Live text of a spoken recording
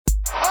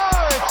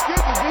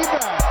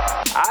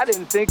I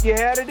didn't think you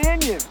had it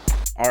in you.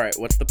 All right,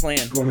 what's the plan?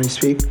 You want me to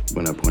speak?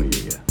 We're not pointing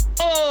you yet.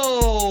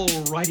 Oh,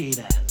 righty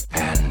then.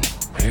 And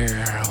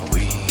here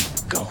we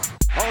go.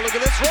 Oh, look at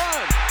this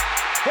run.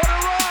 What a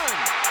run.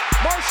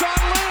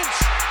 Marshawn Lynch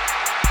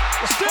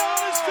still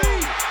on his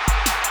feet.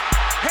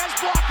 Has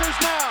blockers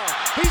now.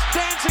 He's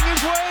dancing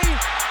his way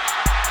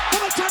for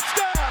the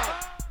touchdown.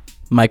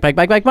 Mike.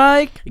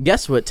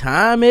 Guess what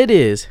time it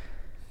is?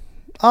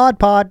 Odd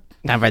Pod.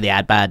 Time for the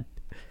Odd Pod.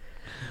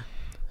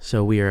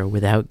 So we are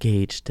without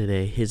Gage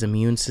today. His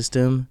immune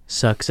system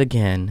sucks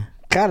again.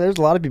 God, there's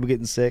a lot of people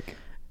getting sick.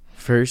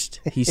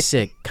 First, he's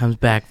sick, comes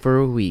back for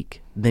a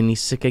week. Then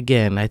he's sick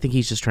again. I think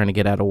he's just trying to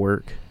get out of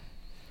work.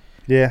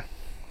 Yeah,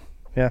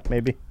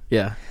 maybe.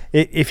 Yeah.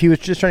 If he was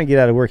just trying to get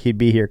out of work, he'd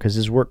be here because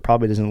his work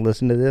probably doesn't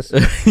listen to this.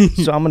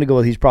 So I'm going to go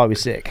with he's probably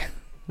sick.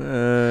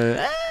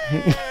 I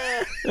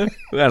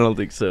don't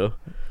think so.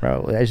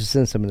 Probably. I should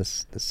send some of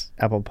this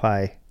apple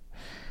pie,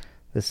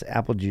 this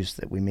apple juice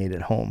that we made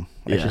at home.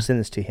 I should send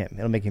this to him.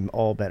 It'll make him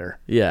all better.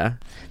 Yeah.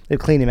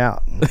 It'll clean him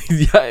out.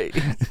 Yeah.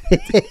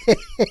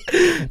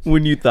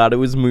 When you thought it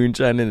was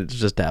moonshine and it's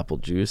just apple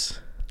juice.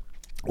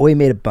 Well, we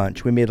made a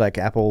bunch. We made like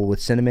apple with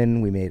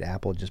cinnamon. We made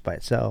apple just by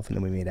itself, and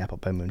then we made apple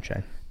pie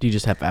moonshine. Do you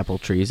just have apple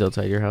trees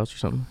outside your house or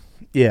something?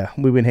 Yeah,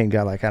 we went ahead and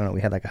got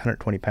we had like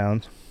 120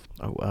 pounds.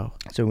 Oh, wow.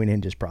 So we went ahead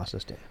and just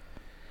processed it.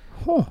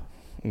 Huh.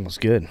 It was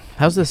good.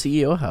 How's the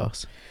CEO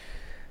house?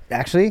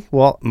 Actually,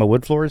 well, my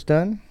wood floor is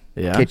done.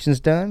 Yeah. Kitchen's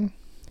done.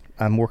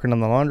 I'm working on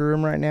the laundry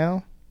room right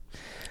now.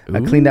 Ooh. I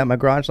cleaned out my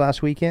garage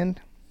last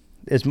weekend.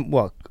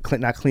 Not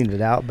cleaned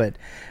it out, but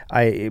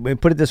I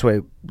put it this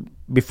way.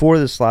 Before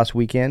this last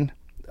weekend,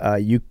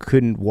 you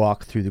couldn't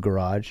walk through the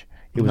garage.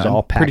 It was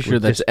all packed. Pretty sure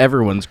that's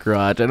everyone's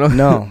garage. I don't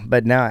know. No,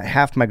 but now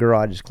half my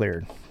garage is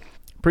cleared.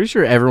 Pretty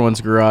sure everyone's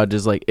garage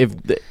is like,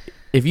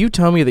 if you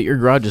tell me that your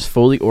garage is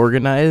fully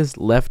organized,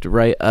 left,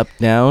 right, up,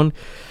 down,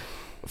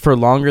 for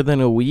longer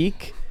than a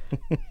week,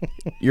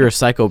 you're a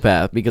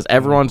psychopath, because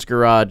everyone's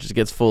garage just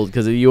gets full,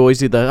 because you always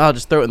do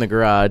just throw it in the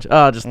garage.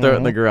 Just throw it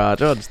in the garage.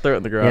 Just throw it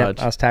in the garage.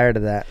 Yeah, I was tired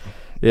of that.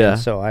 Yeah.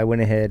 And so I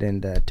went ahead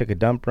and took a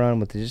dump run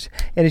with and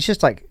it's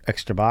just like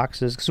extra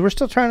boxes because we're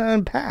still trying to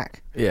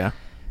unpack. Yeah.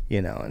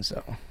 And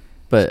so.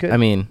 But I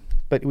mean,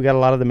 but we got a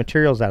lot of the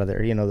materials out of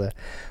there.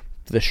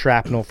 The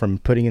shrapnel from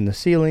putting in the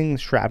ceiling,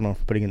 shrapnel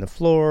from putting in the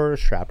floor,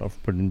 shrapnel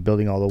from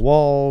building all the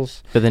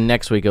walls. But then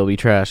next week it'll be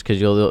trash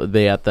because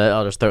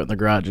I'll just throw it in the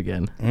garage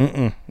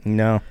again.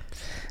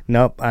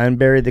 Nope. I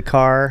unburied the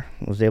car.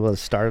 Was able to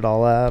start it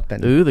all up.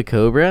 And ooh, the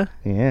Cobra.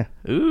 Yeah.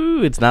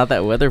 Ooh, it's not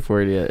that weather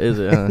for it yet, is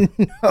it?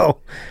 Huh?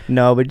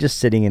 No, but just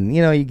sitting in.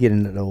 You get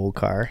in an old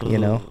car.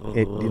 Yeah.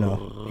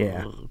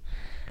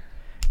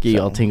 Get you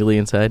all tingly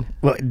inside?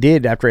 Well, it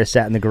did after I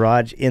sat in the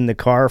garage in the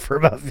car for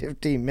about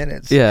 15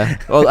 minutes. Yeah.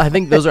 Well, I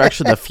think those are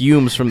actually the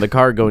fumes from the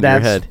car going to your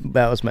head.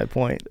 That was my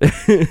point.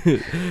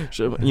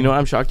 So,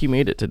 I'm shocked you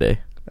made it today.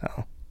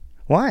 Oh.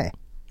 Why?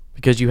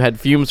 Because you had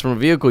fumes from a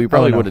vehicle, you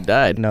probably would have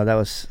died. No, that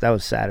was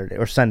Saturday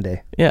or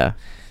Sunday. Yeah.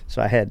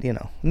 So I had,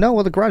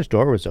 the garage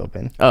door was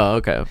open. Oh,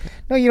 okay.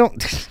 No, you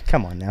don't.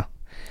 Come on now.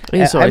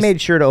 Yeah, so I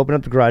made sure to open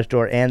up the garage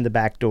door and the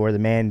back door, the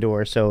man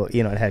door, so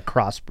it had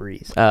cross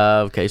breeze.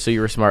 Okay, so you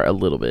were smart a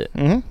little bit.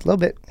 Mm-hmm, a little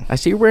bit. I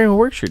see you're wearing a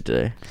work shirt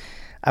today.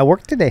 I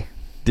worked today.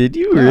 Did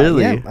you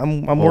really? Yeah,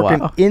 I'm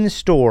working in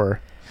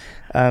store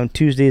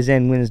Tuesdays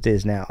and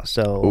Wednesdays now.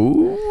 So,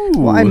 ooh.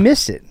 Well, I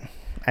miss it.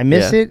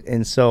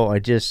 And so I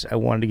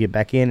wanted to get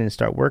back in and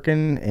start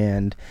working,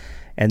 and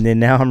then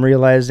now I'm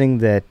realizing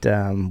that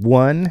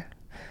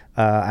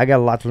I got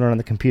a lot to learn on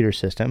the computer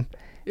system.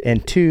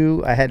 And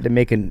 2, I had to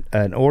make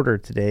an order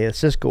today, a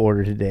Cisco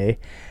order today,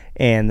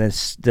 and the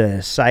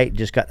site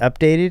just got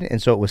updated,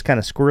 and so it was kind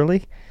of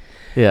squirrely.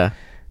 Yeah.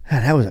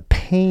 That was a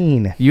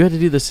pain. You had to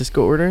do the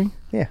Cisco ordering?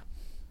 Yeah.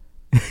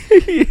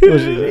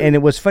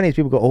 It was funny as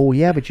people go, oh,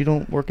 yeah, but you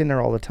don't work in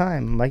there all the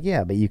time. I'm like,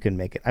 yeah, but you can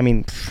make it. I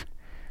mean,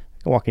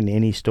 I can walk into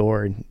any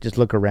store and just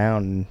look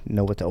around and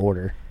know what to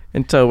order.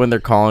 Until when they're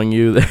calling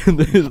you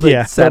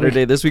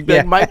Saturday this week,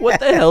 like, Mike, what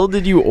the hell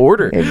did you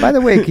order? Hey, by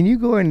the way, can you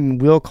go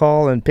and will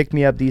call and pick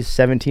me up these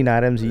 17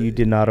 items that you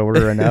did not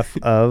order enough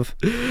of?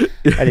 I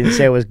didn't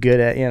say I was good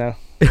at, I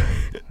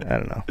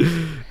don't know.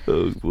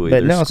 Oh, boy,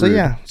 but no,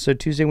 screwed. So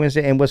Tuesday,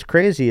 Wednesday, and what's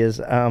crazy is,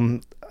 we were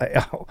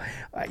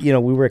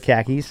at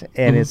Khakis,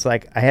 and it's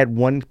like I had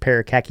one pair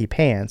of khaki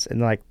pants and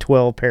like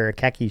 12 pair of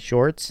khaki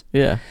shorts.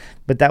 Yeah.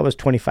 But that was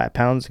 25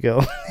 pounds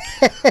ago.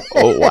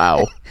 Oh,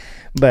 wow.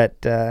 But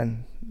no,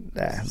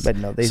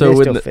 they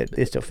still fit.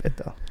 They still fit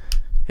though.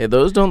 Hey,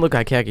 those don't look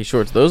like khaki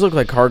shorts. Those look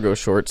like cargo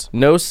shorts.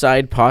 No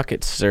side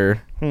pockets,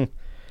 sir.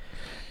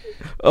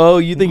 Oh,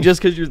 you think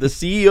just because you're the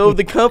CEO of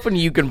the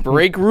company, you can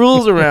break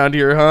rules around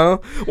here, huh?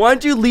 Why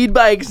don't you lead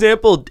by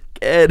example,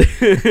 Ed?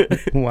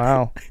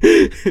 Wow.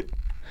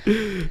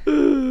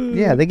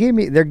 Yeah, they're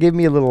giving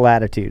me a little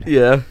latitude.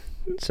 Yeah.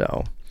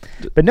 So,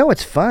 but no,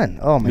 it's fun.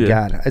 Oh my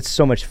God, it's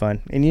so much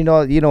fun. And we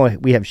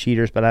have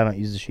sheeters, but I don't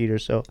use the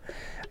sheeters, so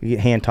we get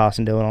hand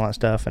tossing dough and all that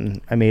stuff. And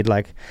I made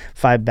like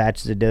 5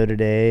 batches of dough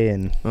today.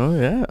 And oh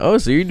yeah. Oh,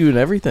 so you're doing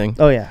everything.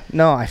 Oh yeah.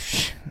 No,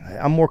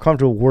 I'm more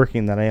comfortable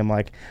working than I am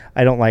like,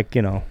 I don't like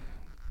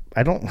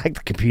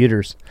the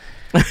computers.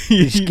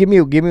 Just give me.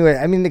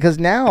 I mean, because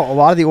now a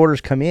lot of the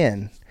orders come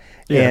in,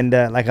 and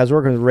like I was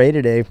working with Ray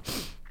today,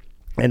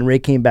 and Ray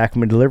came back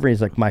from a delivery.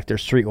 He's like, Mike,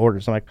 there's 3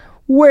 orders. I'm like,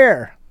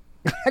 where?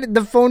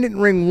 The phone didn't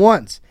ring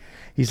once.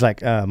 He's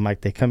like,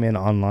 Mike, they come in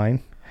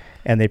online,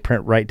 and they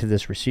print right to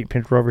this receipt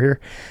printer over here.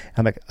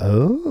 I'm like,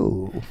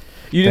 oh.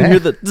 You didn't hear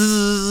the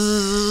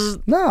zzz?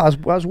 No, I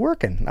was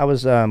working. I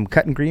was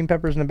cutting green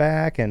peppers in the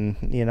back, and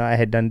I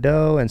had done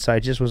dough, and so I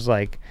just was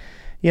like,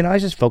 I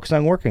was just focused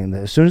on working.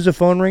 As soon as the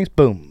phone rings,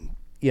 boom,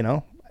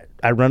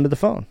 I run to the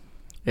phone.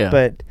 Yeah.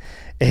 But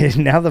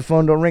now the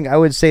phone don't ring. I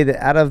would say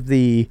that out of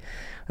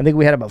I think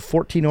we had about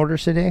 14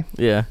 orders today.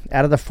 Yeah.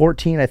 Out of the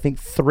 14, I think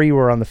 3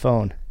 were on the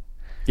phone.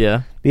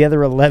 Yeah. The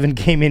other 11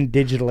 came in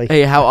digitally.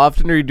 Hey, how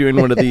often are you doing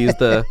one of these?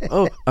 Hunting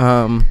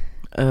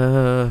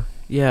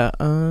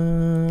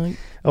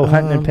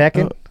and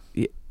pecking?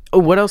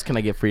 What else can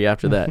I get for you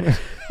after that?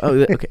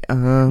 Okay.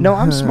 No,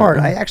 I'm smart.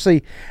 I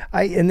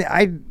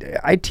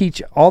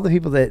teach all the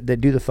people that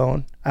do the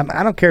phone.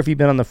 I don't care if you've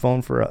been on the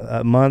phone for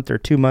a month or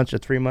 2 months or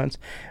 3 months.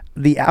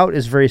 The out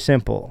is very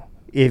simple.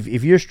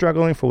 If you're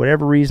struggling for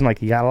whatever reason,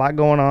 like you got a lot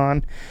going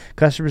on,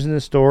 customers in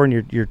the store,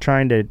 and you're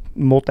trying to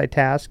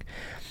multitask,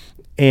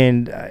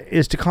 and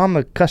is to calm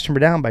a customer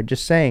down by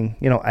just saying,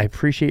 I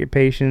appreciate your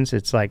patience.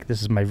 It's like,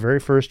 this is my very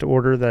first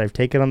order that I've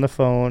taken on the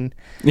phone.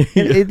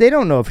 They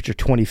don't know if it's your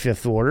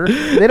 25th order.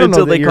 They don't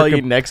until know that they call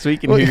you next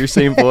week and hear your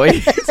same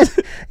voice.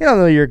 You don't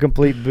know you're a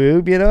complete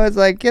boob. It's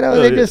like,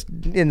 they just,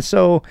 and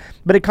so,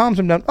 but it calms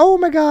them down. Oh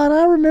my God,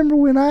 I remember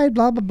when I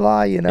blah, blah,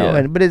 blah,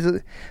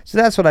 so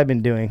that's what I've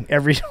been doing.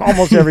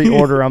 Almost every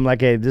order, I'm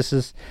like, hey,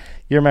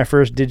 you're my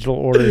first digital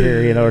order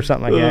here, or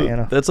something like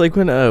that, That's like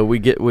when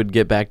would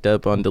get backed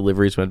up on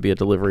deliveries when I'd be a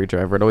delivery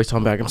driver. I'd always tell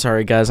them back, I'm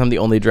sorry, guys, I'm the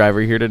only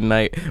driver here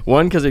tonight.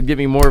 One, because it'd give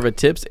me more of a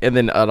tips, and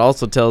then it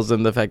also tells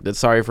them the fact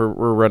that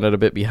we're running a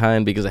bit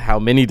behind because of how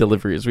many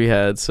deliveries we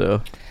had,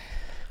 so.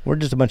 We're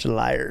just a bunch of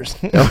liars.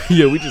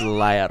 Yeah, we just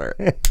lie at her.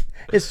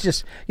 It's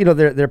just,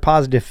 they're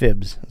positive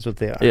fibs. That's what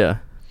they are.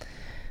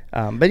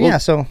 Yeah.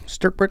 So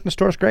Stirk Brick in the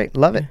store is great.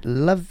 Love it.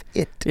 Love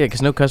it. Yeah,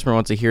 because no customer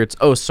wants to hear it's,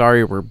 oh,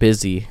 sorry, we're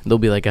busy. They'll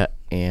be like,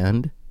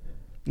 and?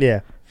 Yeah.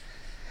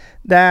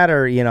 That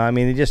or,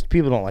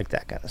 people don't like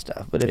that kind of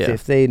stuff. But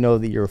if they know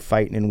that you're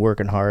fighting and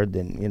working hard,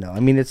 then,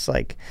 it's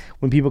like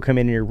when people come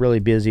in and you're really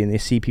busy and they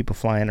see people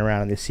flying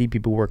around and they see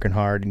people working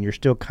hard and you're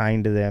still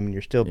kind to them and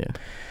you're still,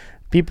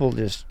 people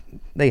just,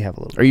 they have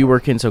a little. Are you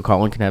working so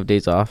Colin can have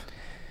days off?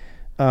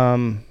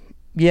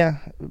 Yeah.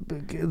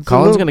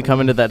 Colin's going to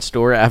come into that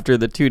store after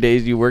the 2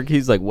 days you work.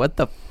 He's like, what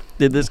the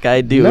did this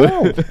guy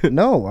do?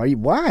 No.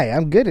 Why?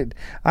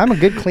 I'm a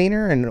good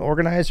cleaner and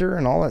organizer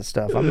and all that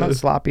stuff. I'm not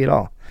sloppy at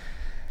all.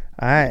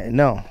 I'm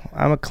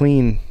a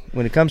clean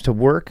when it comes to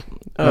work.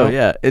 Oh,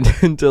 yeah.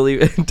 Until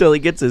he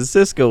gets his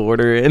Cisco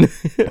order in.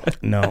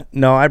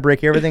 No, I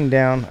break everything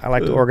down. I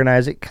like to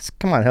organize it. 'Cause,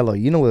 come on, hello.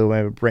 You know the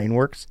way my brain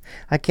works.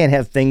 I can't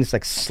have things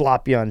like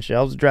sloppy on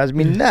shelves. It drives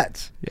me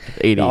nuts.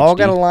 ADHD. It's all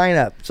got to line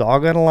up. It's all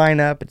got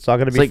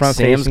to be like front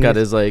Sam's facing. got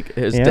his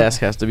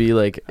desk has to be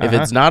like, if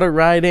it's not a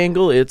right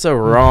angle, it's a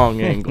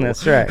wrong angle.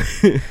 That's right.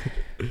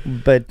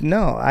 But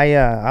no,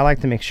 I like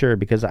to make sure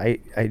because I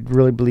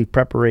really believe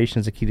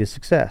preparation is the key to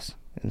success.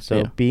 And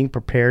so being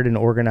prepared and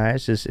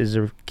organized is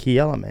a key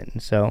element.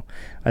 And so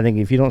I think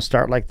if you don't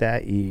start like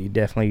that, you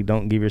definitely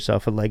don't give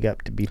yourself a leg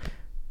up to be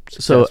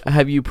successful. So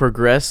have you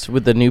progressed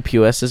with the new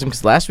POS system?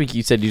 Because last week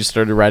you said you just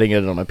started writing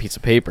it on a piece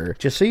of paper.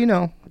 Just so you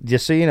know.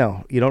 You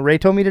know what Ray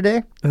told me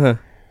today? Uh-huh.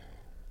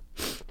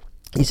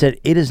 He said,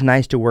 it is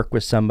nice to work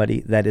with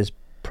somebody that is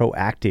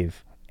proactive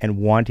and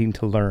wanting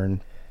to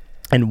learn.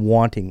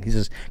 He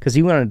says, because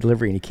he went on a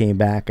delivery and he came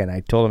back and I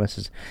told him, I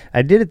says,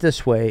 I did it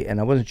this way and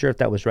I wasn't sure if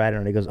that was right or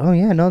not. He goes, oh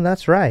yeah, no,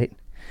 that's right.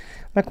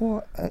 I'm like,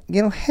 well,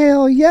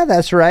 hell yeah,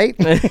 that's right.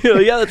 Yeah,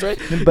 that's right.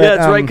 But,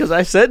 that's right because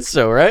I said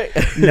so, right?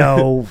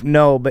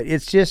 no, but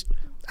it's just,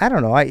 I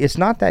don't know. It's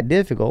not that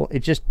difficult.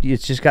 It's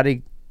just got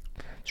to,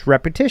 it's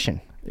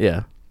repetition.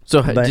 Yeah.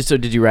 So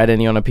did you write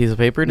any on a piece of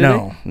paper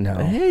today? No.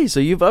 Hey,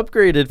 so you've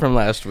upgraded from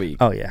last week.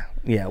 Oh yeah.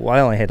 Yeah. Well, I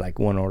only had like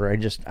one order.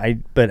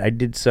 But I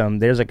did some.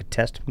 There's like a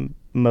test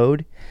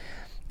mode,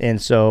 and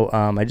so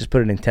I just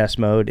put it in test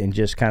mode and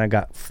just kind of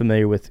got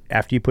familiar with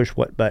after you push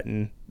what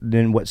button,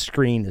 then what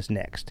screen is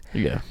next.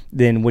 Yeah.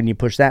 Then when you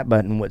push that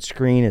button, what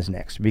screen is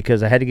next?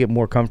 Because I had to get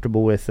more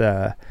comfortable with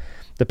the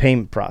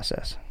payment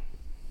process.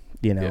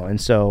 And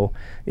so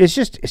it's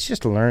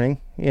just learning,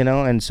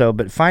 and so,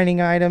 but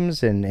finding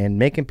items and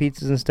making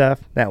pizzas and stuff,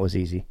 that was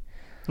easy.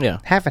 Yeah.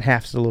 Half and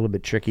half is a little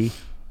bit tricky.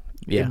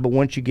 Yeah. But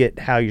once you get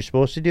how you're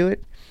supposed to do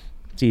it,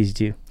 it's easy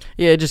too.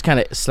 Yeah, just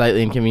kind of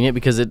slightly inconvenient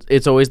because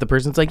it's always the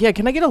person's like, yeah,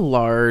 can I get a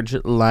large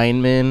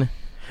lineman?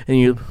 And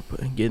you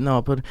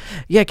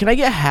can I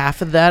get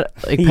half of that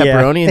like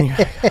pepperoni?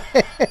 Yeah.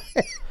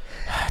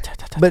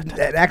 But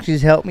that actually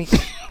has helped me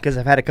because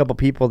I've had a couple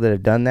people that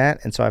have done that,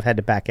 and so I've had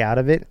to back out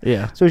of it.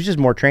 Yeah. So it's just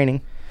more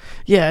training.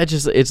 Yeah,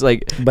 it's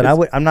like. But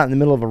I'm not in the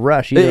middle of a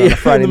rush either on a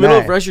Friday in the middle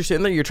night. of rush, you're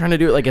sitting there, you're trying to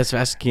do it like as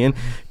fast as you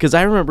can. Because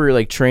I remember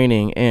like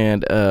training,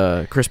 and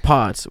Chris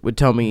Potts would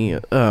tell me,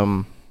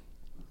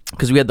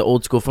 because we had the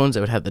old school phones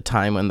that would have the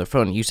time on the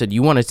phone. You said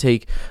you want to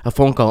take a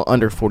phone call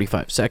under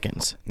 45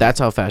 seconds. That's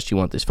how fast you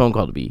want this phone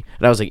call to be.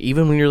 And I was like,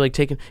 even when you're like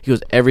taking, he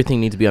goes,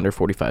 everything needs to be under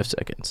 45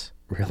 seconds.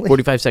 Really?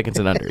 45 seconds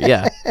and under.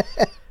 Yeah.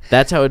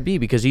 That's how it'd be,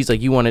 because he's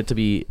like, you want it to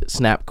be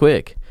snap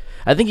quick.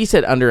 I think he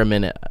said under a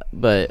minute,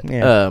 but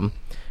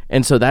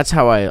and so that's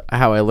how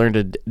I learned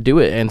to do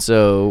it. And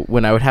so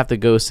when I would have to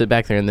go sit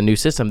back there in the new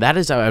system, that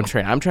is how I'm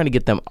trained. I'm trying to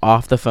get them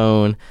off the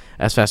phone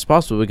as fast as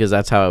possible, because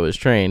that's how I was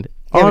trained.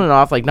 Yeah, on and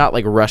off, like not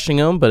like rushing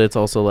them, but it's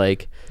also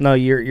like, no,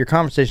 your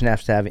conversation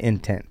has to have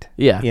intent.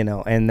 Yeah. You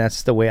know, and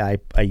that's the way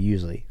I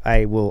usually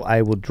I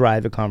will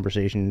drive a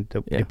conversation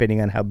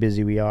depending on how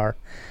busy we are.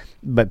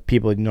 But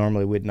people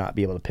normally would not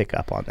be able to pick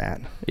up on that.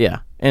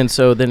 Yeah. And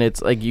so then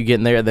it's like you get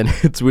in there, and then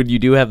it's when you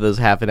do have those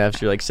half and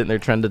halves, you're like sitting there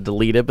trying to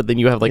delete it, but then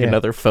you have like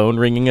another phone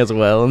ringing as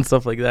well and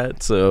stuff like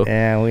that. So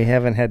yeah, I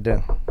haven't had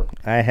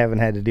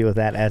to deal with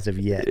that as of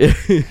yet.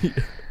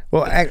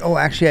 Well,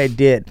 actually I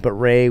did, but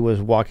Ray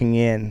was walking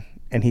in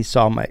and he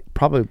saw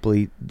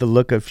probably the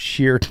look of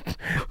sheer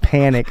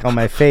panic on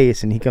my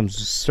face, and he comes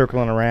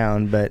circling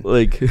around, but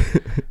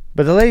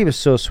but the lady was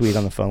so sweet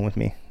on the phone with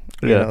me.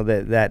 You know,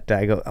 that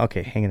I go,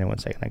 okay, hang in there 1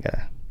 second.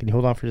 Can you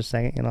hold on for just a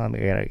second? You know, I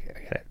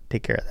gotta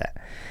take care of that.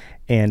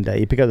 And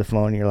you pick up the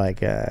phone and you're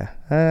like,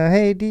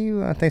 hey,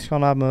 thanks for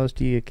calling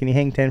Obmos. Can you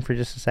hang 10 for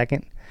just a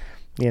second?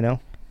 You know?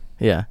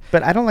 Yeah.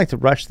 But I don't like to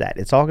rush that.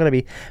 It's all going to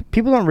be,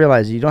 people don't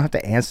realize you don't have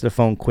to answer the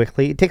phone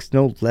quickly. It takes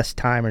no less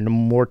time or no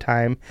more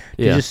time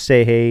to just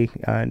say, hey,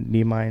 do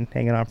you mind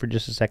hanging on for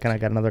just a second? I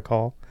got another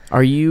call.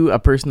 Are you a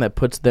person that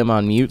puts them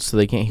on mute so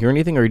they can't hear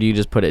anything, or do you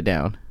just put it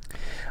down?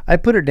 I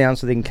put it down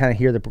so they can kind of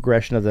hear the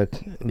progression of the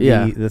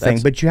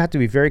thing. But you have to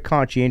be very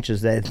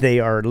conscientious that they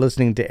are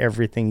listening to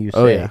everything you say.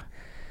 Oh, yeah.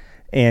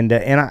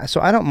 And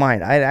so I don't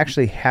mind. I'd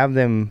actually have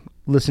them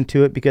listen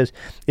to it, because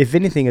if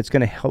anything, it's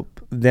going to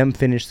help them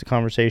finish the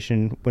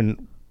conversation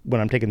when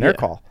I'm taking their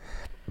call.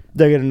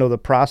 They're going to know the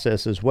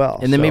process as well.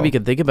 And then maybe you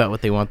can think about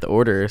what they want the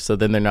order, so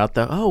then they're not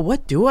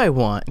what do I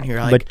want? And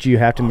you're like, but you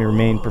have to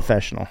remain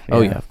professional. Yeah.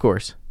 Oh, yeah, of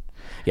course.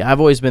 Yeah, I've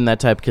always been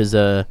that type, because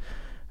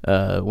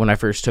when I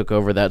first took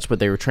over, that's what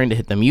they were trained to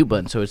hit the mute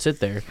button, so it'd sit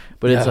there.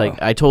 But it's like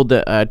I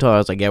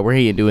was like, yeah,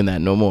 we ain't doing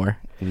that no more.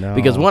 No.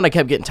 Because one, I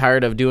kept getting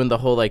tired of doing the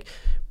whole like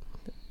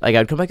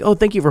I'd come back, oh,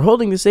 thank you for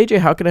holding this, AJ.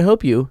 How can I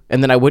help you?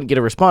 And then I wouldn't get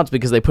a response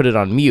because they put it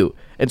on mute,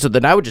 and so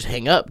then I would just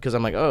hang up, because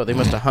I'm like, oh, they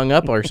must have hung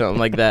up or something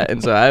like that.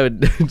 And so I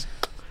would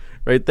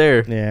right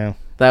there. Yeah.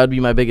 That would be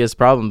my biggest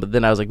problem. But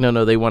then I was like,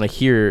 no, they want to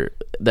hear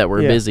that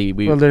we're busy.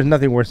 Well, there's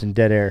nothing worse than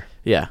dead air.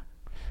 Yeah.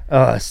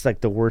 Oh, it's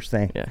like the worst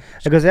thing. Yeah.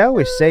 Because I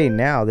always say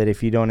now that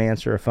if you don't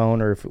answer a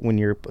phone, or when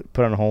you're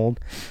put on hold,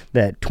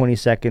 that 20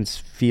 seconds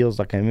feels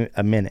like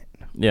a minute.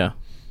 Yeah.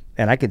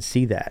 And I could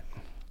see that.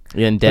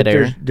 Yeah, and dead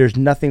air. There's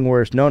nothing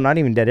worse. No, not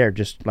even dead air.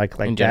 Just like in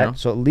that. General?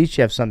 So at least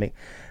you have something.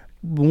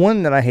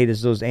 One that I hate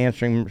is those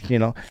answering.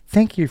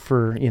 Thank you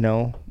for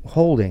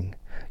holding.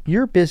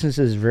 Your business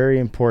is very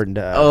important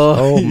to us.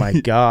 Oh my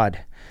God.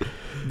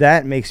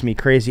 That makes me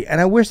crazy. And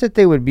I wish that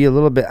they would be a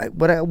little bit.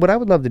 What I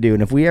would love to do,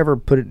 and if we ever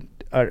put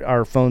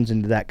our phones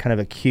into that kind of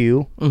a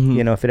queue,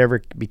 if it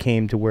ever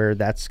became to where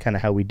that's kind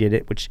of how we did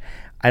it, which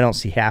I don't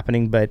see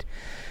happening, but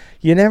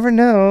you never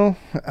know.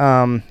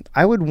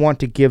 I would want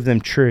to give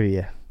them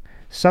trivia,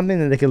 something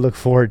that they could look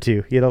forward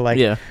to.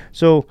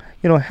 So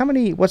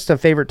what's the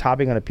favorite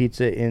topping on a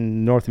pizza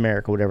in North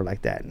America, whatever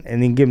like that,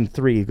 and then give them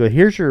 3. Go,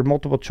 here's your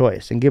multiple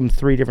choice, and give them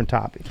 3 different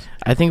toppings.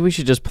 I think we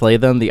should just play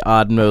them the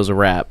odd nose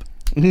rap.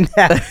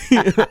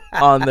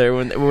 On there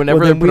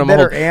whenever they put them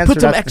on, put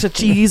some extra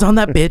cheese on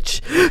that bitch.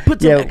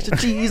 Put some extra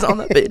cheese on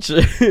that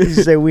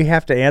bitch. So we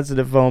have to answer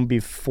the phone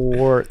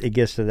before it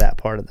gets to that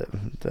part of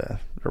the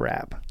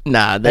rap.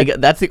 Nah,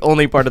 that's the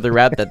only part of the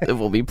rap that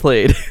will be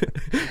played.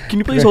 Can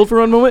you please hold for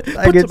 1 moment?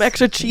 Put some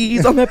extra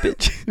cheese on that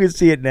bitch. You can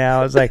see it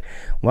now. It's like,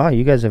 wow,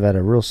 you guys have had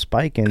a real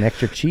spike in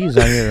extra cheese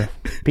on your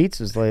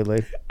pizzas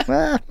lately.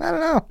 Well, I don't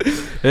know.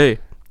 Hey,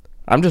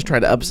 I'm just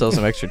trying to upsell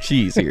some extra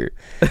cheese here.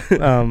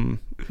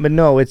 But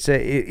no,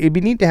 it'd be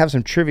neat to have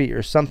some trivia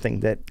or something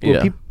that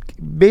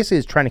basically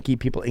is trying to keep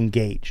people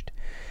engaged.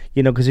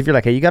 Because if you're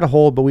like, hey, you got to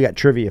hold, but we got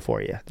trivia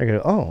for you. They're going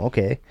to go, oh,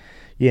 okay.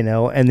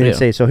 And then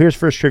say, so here's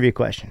first trivia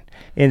question.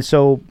 And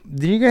so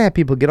then you're going to have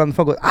people get on the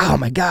phone and go, oh,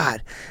 my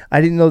God, I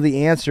didn't know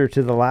the answer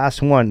to the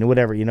last one,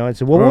 whatever, and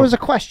say, well, what was the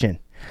question?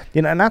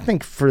 And I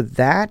think for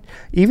that,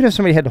 even if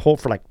somebody had to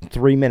hold for like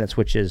 3 minutes,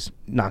 which is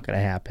not going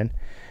to happen,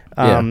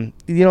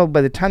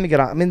 by the time they get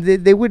on, I mean,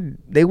 they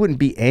wouldn't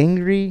be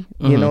angry.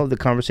 The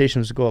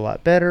conversations would go a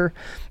lot better.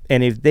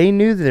 And if they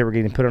knew that they were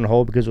getting put on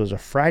hold because it was a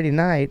Friday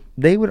night,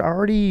 they would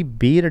already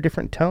be at a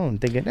different tone,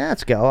 thinking,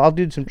 let's go, I'll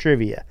do some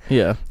trivia.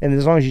 Yeah. And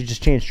as long as you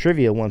just change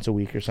trivia once a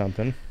week or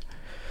something.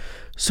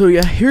 So,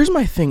 yeah, here's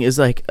my thing is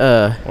like...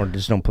 or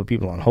just don't put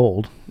people on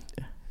hold.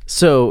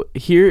 So,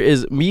 here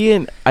is me,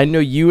 and I know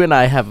you and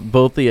I have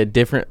both a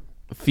different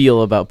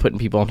feel about putting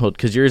people on hold,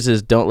 because yours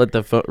is don't let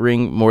the phone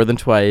ring more than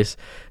twice.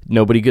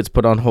 Nobody gets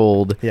put on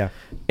hold. Yeah.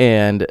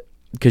 And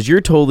because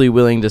you're totally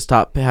willing to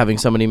stop having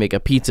somebody make a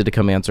pizza to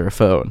come answer a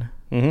phone.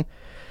 Mm-hmm.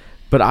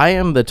 But I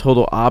am the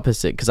total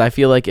opposite, because I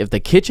feel like if the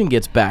kitchen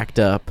gets backed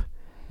up,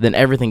 then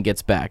everything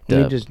gets backed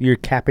up. You're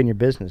capping your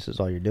business is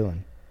all you're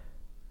doing.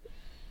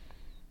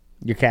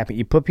 You're capping.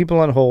 You put people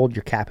on hold,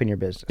 you're capping your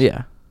business.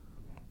 Yeah.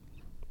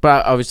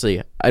 But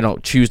obviously, I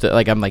don't choose to,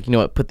 like, I'm like, you know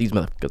what, put these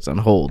motherfuckers on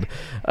hold.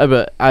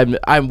 But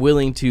I'm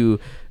willing to,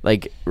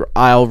 like,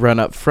 I'll run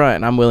up front,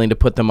 and I'm willing to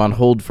put them on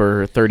hold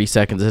for 30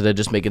 seconds instead of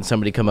just making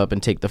somebody come up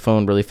and take the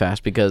phone really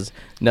fast, because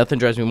nothing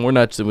drives me more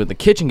nuts than when the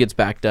kitchen gets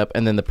backed up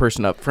and then the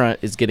person up front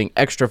is getting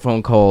extra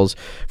phone calls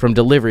from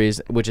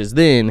deliveries, which is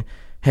then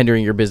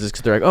hindering your business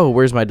because they're like, oh,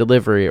 where's my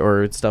delivery,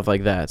 or stuff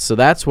like that. So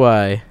that's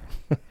why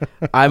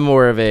I'm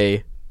more of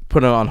a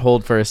put them on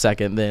hold for a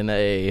second than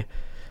a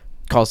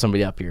call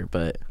somebody up here,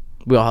 but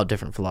we all have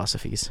different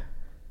philosophies.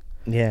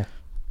 Yeah.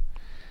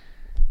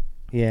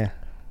 Yeah.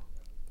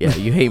 Yeah,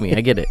 you hate me.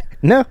 I get it.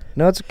 No,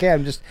 it's okay.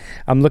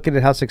 I'm looking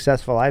at how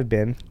successful I've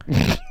been.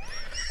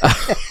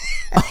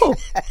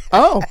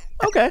 Oh,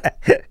 okay.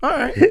 All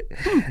right.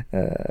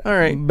 All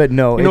right. But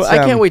no, You know, it's,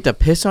 I can't wait to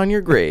piss on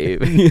your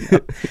grave.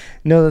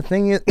 No, the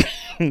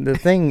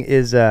thing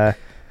is,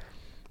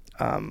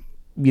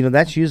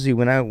 that's usually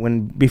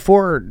when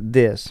before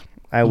this,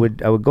 I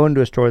would go into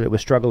a store that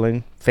was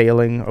struggling,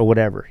 failing, or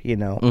whatever.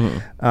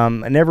 I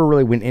never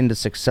really went into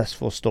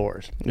successful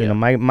stores.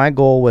 My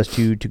goal was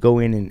to go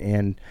in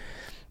and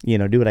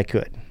do what I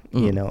could.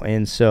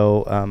 And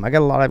so I got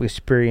a lot of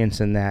experience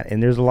in that.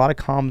 And there's a lot of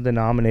common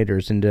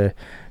denominators into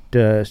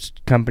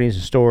companies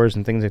and stores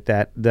and things like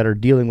that are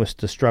dealing with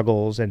the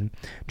struggles and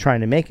trying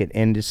to make it.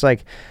 And it's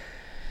like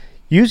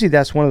usually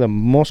that's one of the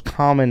most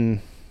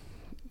common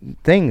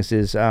things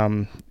is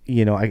I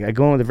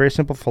go in with a very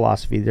simple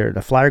philosophy.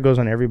 The flyer goes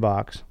on every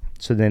box,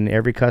 so then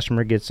every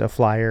customer gets a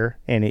flyer,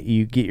 and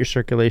you get your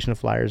circulation of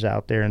flyers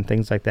out there and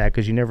things like that,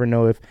 because you never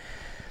know if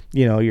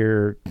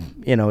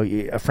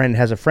a friend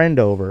has a friend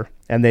over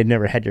and they've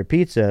never had your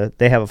pizza.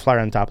 They have a flyer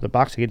on top of the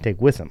box they can take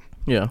with them.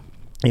 Yeah.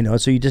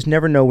 So you just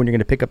never know when you're going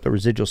to pick up the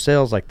residual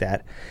sales like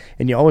that,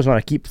 and you always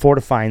want to keep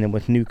fortifying them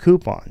with new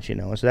coupons.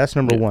 So that's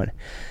number one.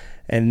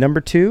 And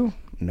number two,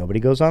 nobody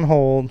goes on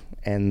hold,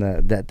 and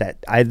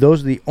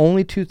those are the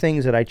only two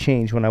things that I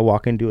change when I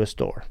walk into a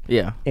store.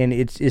 Yeah. And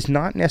it's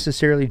not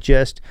necessarily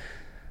just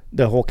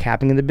the whole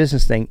capping of the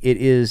business thing. It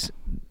is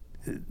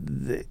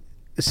the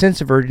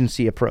sense of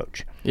urgency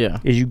approach. Yeah.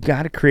 Is you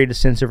got to create a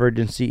sense of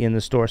urgency in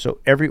the store, so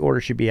every order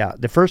should be out.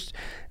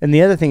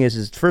 The other thing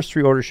is the first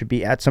 3 orders should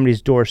be at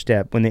somebody's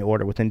doorstep when they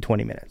order within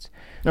 20 minutes.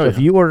 So if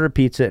you order a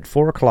pizza at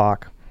 4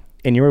 o'clock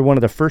and you're one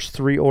of the first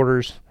 3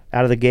 orders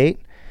out of the gate,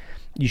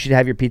 you should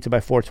have your pizza by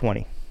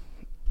 4:20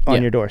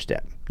 on your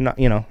doorstep. Not,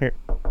 here.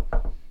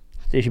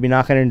 They should be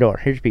knocking on your door.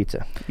 Here's your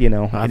pizza.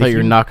 I thought you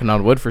were knocking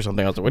on wood for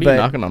something else. What are you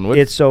knocking on wood?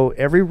 It's so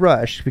every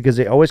rush, because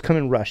they always come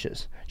in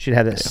rushes, should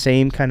have that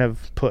same kind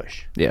of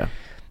push. Yeah.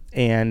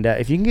 And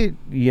if you can get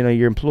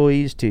your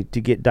employees to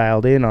get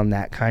dialed in on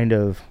that kind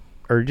of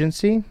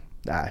urgency,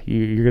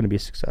 you're going to be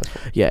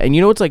successful. Yeah, and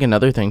it's like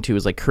another thing too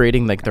is like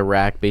creating like the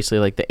rack, basically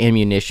like the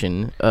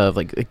ammunition of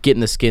like getting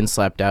the skin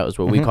slapped out is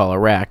what we call a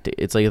rack.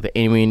 It's like the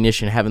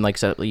ammunition, having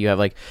like you have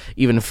like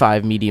even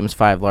 5 mediums,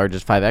 5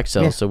 larges, 5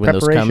 XLs. So when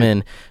those come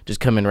in, just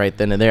come in right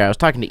then and there. I was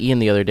talking to Ian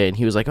the other day, and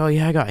he was like, "Oh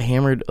yeah, I got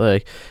hammered.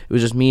 Like it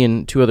was just me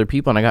and 2 other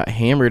people, and I got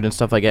hammered and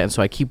stuff like that. And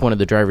so I keep one of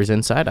the drivers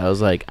inside." I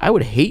was like, "I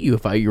would hate you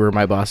if you were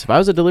my boss. If I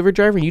was a delivery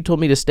driver and you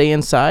told me to stay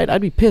inside, I'd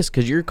be pissed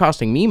because you're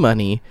costing me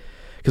money."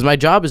 Because my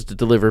job is to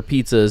deliver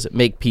pizzas,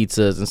 make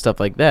pizzas, and stuff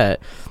like that.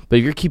 But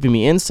if you're keeping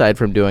me inside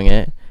from doing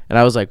it, and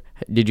I was like,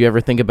 did you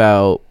ever think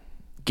about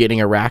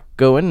getting a rack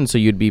going? And so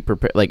you'd be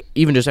prepared, like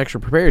even just extra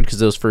prepared, because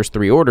those first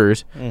 3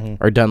 orders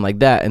are done like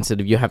that, instead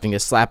of you having to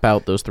slap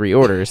out those 3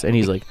 orders. And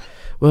he's like,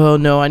 well,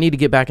 no, I need to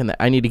get in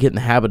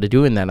the habit of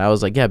doing that. And I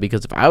was like, yeah,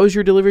 because if I was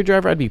your delivery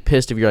driver, I'd be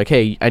pissed if you're like,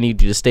 hey, I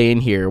need you to stay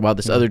in here while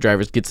this other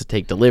driver gets to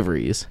take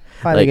deliveries.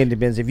 I think it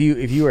depends. If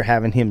you were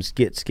having him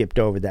get skipped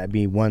over, that'd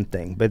be one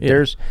thing. But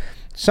there's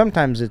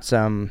sometimes it's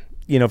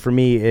for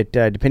me, it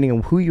depending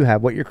on who you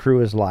have, what your crew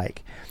is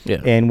like,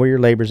 and where your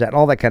labor's at,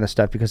 all that kind of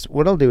stuff. Because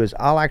what I'll do is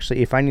I'll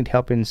actually, if I need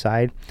help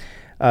inside,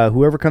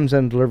 whoever comes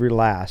in delivery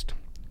last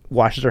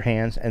washes their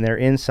hands, and they're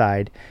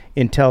inside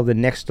until the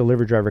next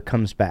delivery driver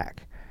comes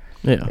back.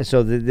 Yeah. And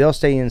so they'll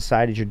stay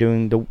inside as you're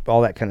doing all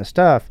that kind of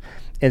stuff.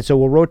 And so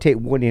we'll rotate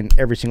one in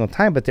every single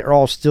time, but they're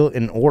all still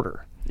in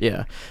order.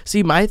 Yeah.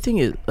 See, my thing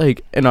is,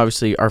 like, and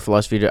obviously our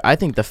philosophy, I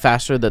think the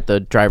faster that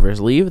the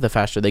drivers leave, the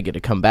faster they get to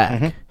come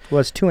back. Well,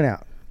 it's 2 and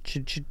out.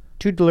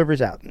 2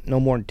 deliveries out, no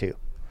more than 2.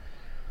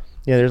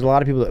 Yeah, there's a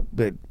lot of people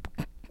that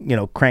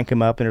crank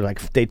them up, and they're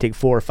like they take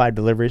 4 or 5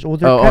 deliveries. Well,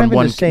 they're Oh, kind on of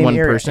in the same one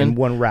area person? in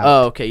one route.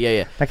 Oh, okay,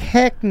 yeah. Like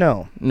heck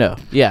no. No,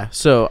 yeah.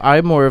 So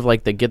I'm more of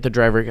like the get the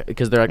driver,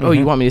 because they're like, oh,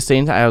 you want me to stay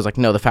in time? I was like,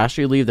 no, the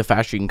faster you leave, the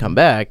faster you can come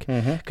back.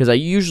 Because I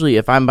usually,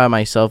 if I'm by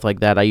myself like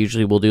that, I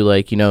usually will do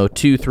like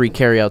 2-3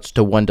 carryouts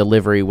to 1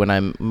 delivery when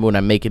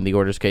I'm making the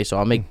orders. Okay, so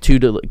I'll make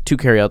 2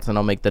 carryouts and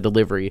I'll make the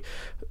delivery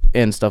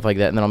and stuff like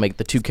that, and then I'll make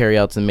the 2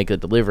 carryouts and make the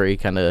delivery,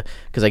 kind of,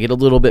 because I get a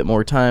little bit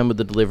more time with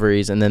the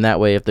deliveries, and then that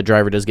way, if the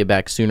driver does get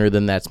back sooner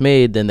than that's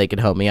made, then they can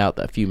help me out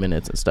that few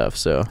minutes and stuff.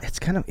 So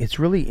It's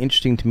really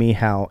interesting to me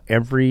how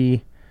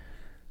every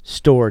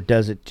store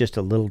does it just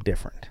a little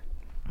different.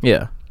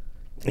 yeah,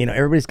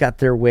 Everybody's got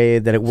their way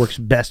that it works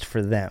best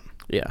for them.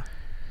 yeah.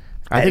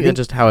 I think that's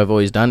just how I've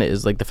always done it,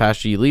 is like the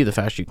faster you leave, the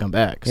faster you come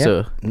back. Yeah.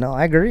 So No,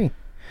 I agree.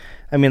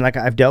 I mean, like,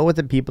 I've dealt with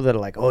the people that are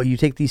like, oh, you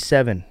take these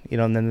 7,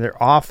 and then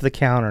they're off the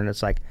counter, and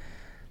it's like,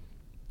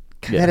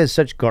 God, that is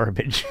such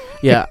garbage.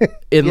 yeah,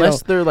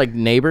 unless they're like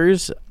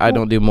neighbors, I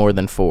don't do more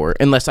than 4.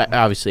 Unless I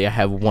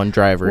have one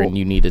driver and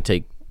you need to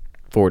take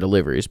 4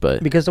 deliveries.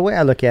 But Because the way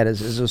I look at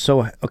it is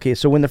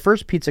so when the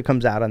first pizza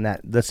comes out on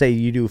that, let's say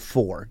you do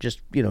 4,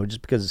 just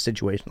because it's a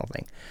situational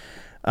thing.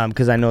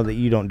 Because I know that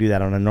you don't do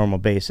that on a normal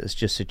basis,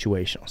 just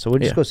situational. So we'll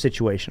just go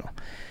situational.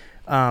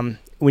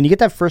 When you get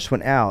that first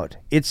one out,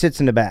 it sits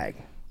in the bag.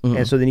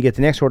 And so then you get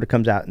the next order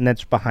comes out, and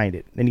that's behind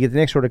it. Then you get the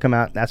next order come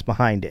out, and that's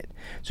behind it.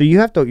 So you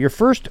have to, your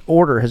first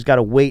order has got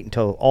to wait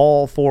until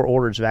all 4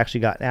 orders have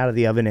actually gotten out of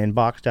the oven and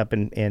boxed up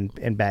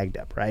and bagged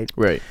up, right?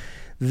 right,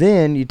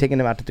 Then you're taking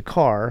them out to the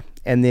car,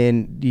 and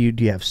then do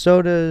you have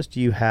sodas? Do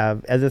you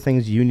have other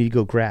things you need to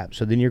go grab?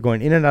 So then you're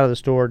going in and out of the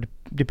store,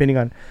 depending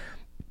on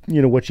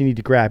what you need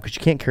to grab, because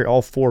you can't carry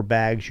all 4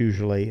 bags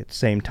usually at the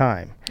same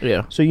time.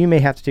 yeah, So you may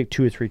have to take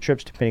 2 or 3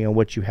 trips depending on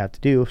what you have to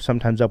do.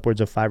 Sometimes upwards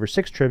of 5 or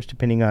 6 trips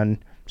depending on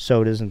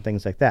sodas and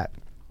things like that.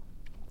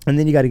 And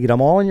then you got to get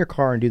them all in your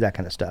car and do that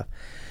kind of stuff.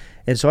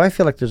 And so I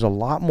feel like there's a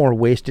lot more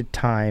wasted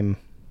time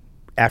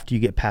after you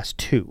get past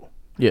 2.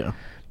 yeah,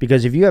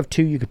 Because if you have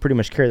 2, you could pretty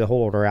much carry the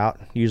whole order out,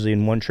 usually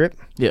in one trip.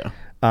 yeah.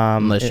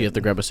 Unless you have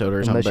to grab a soda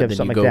or something, but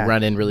then you go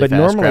run in really but fast,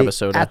 normally, grab a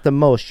soda. at the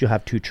most, you'll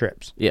have 2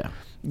 trips. Yeah,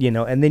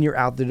 And then you're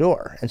out the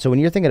door. And so when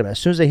you're thinking about it, as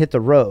soon as they hit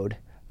the road,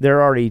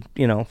 they're already,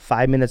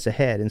 5 minutes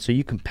ahead. And so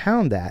you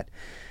compound that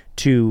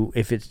to,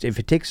 if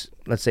it takes,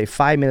 let's say,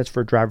 5 minutes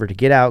for a driver to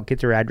get out, get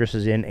their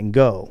addresses in, and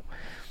go,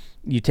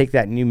 you take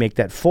that and you make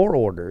that 4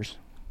 orders,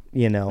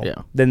 then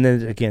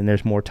again,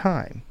 there's more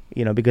time.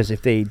 Because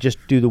if they just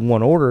do the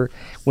one order,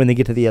 when they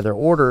get to the other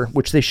order,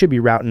 which they should be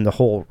routing the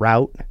whole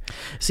route.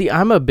 See,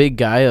 I'm a big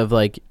guy of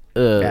like,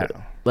 okay,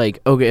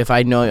 if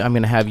I know I'm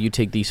gonna have you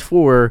take these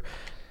 4,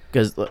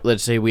 because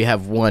let's say we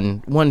have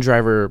one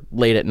driver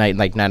late at night,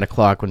 like 9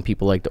 o'clock, when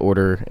people like to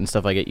order and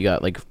stuff like it. You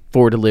got like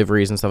 4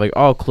 deliveries and stuff like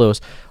all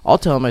close. I'll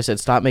tell him, I said,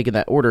 stop making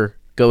that order.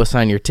 Go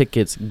assign your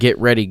tickets. Get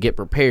ready. Get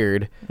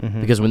prepared.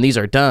 Because when these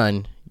are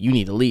done, you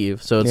need to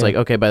leave. So it's like,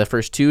 okay, by the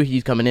first 2,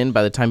 he's coming in.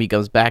 By the time he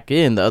comes back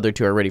in, the other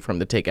 2 are ready for him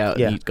to take out,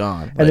 and he's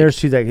gone. And there's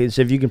 2 things.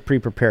 If you can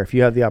pre-prepare, if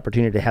you have the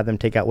opportunity to have them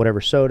take out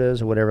whatever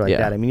sodas or whatever like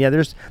that. I mean,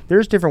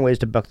 there's different ways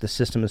to buck the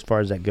system as far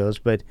as that goes,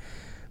 but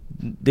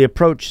the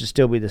approach should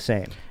still be the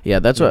same. Yeah,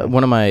 that's what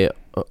one of my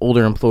old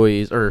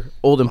employees,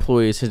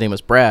 his name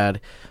was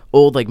Brad,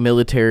 old like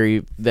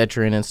military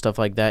veteran and stuff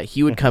like that.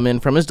 He would come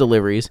in from his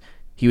deliveries.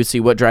 He would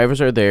see what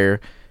drivers are there,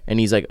 and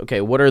he's like,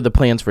 okay, what are the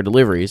plans for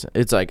deliveries?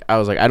 It's like, I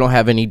was like, I don't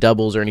have any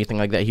doubles or anything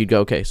like that. He'd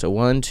go, okay, so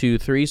 1, 2,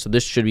 3, so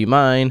this should be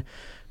mine.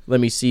 Let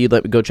me see,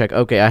 let me go check.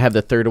 Okay, I have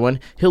the 3rd one.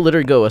 He'll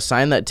literally go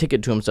assign that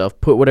ticket to himself,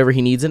 put whatever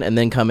he needs in, and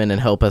then come in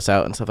and help us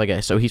out and stuff like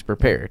that. So he's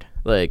prepared.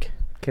 Like,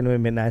 Can it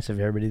be nice if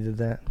everybody did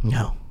that?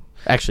 no.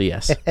 Actually,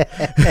 yes.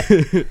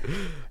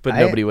 But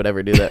nobody would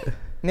ever do that.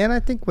 And I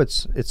think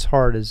it's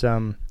hard is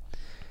everybody's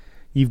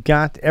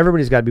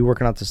got to be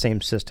working out the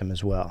same system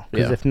as well.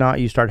 Because if not,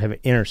 you start having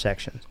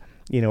intersections.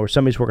 Where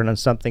somebody's working on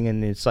something,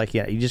 and it's like,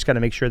 you just got to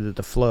make sure that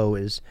the flow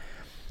is,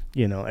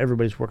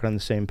 everybody's working on the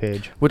same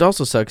page. What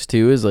also sucks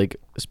too is like,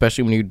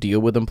 especially when you deal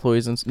with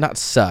employees, and not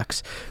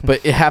sucks,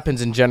 but it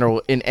happens in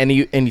general in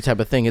any type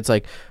of thing. It's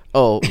like,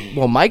 oh,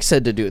 well, Mike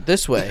said to do it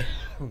this way.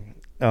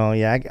 Oh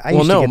yeah, I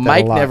used to get that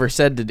Mike a lot. never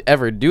said to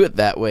ever do it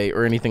that way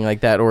or anything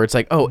like that. Or it's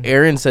like, oh,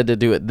 Aaron said to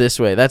do it this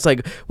way. That's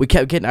like, we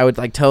kept getting. I would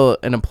like tell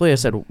an employee, I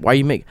said, why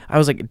you make? I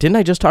was like, didn't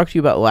I just talk to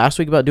you about last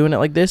week about doing it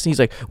like this? And he's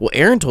like, well,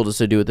 Aaron told us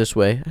to do it this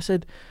way. I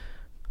said,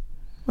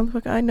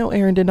 motherfucker, I know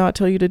Aaron did not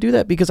tell you to do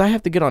that, because I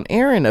have to get on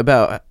Aaron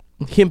about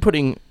him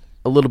putting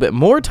a little bit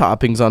more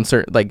toppings on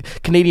certain,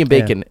 like Canadian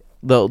bacon. Yeah.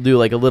 They'll do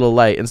like a little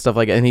light and stuff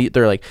like that, and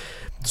they're like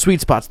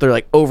sweet spots. They're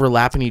like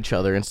overlapping each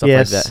other and stuff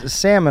like that.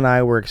 Sam and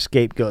I were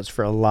scapegoats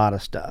for a lot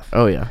of stuff.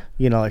 Oh yeah,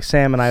 like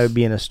Sam and I would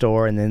be in a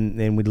store, and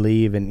then we'd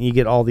leave, and you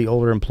get all the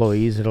older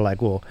employees that are like,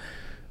 well,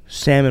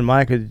 Sam and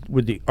Mike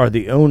are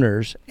the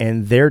owners,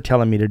 and they're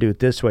telling me to do it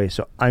this way,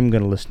 so I'm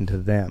going to listen to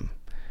them.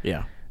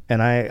 Yeah.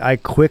 And I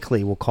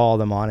quickly will call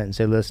them on it and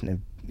say,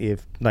 listen,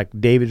 if like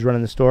David's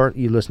running the store,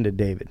 you listen to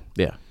David.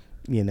 Yeah.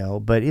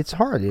 But it's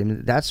hard. I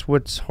mean, that's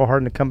what's hard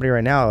in the company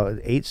right now.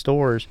 8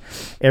 stores,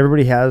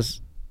 everybody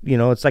has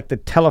it's like the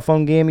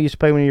telephone game you used to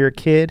play when you were a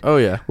kid. Oh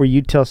yeah. Where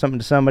you tell something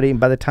to somebody, and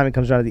by the time it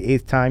comes around to the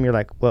 8th time, you're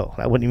like, "Whoa,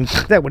 that wasn't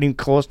even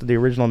close to the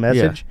original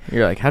message." Yeah.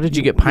 You're like, how did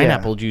you get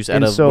pineapple juice out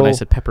And of when I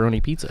said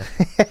pepperoni pizza?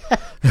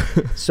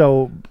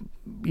 So,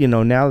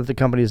 now that the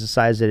company is the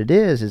size that it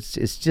is,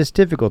 it's just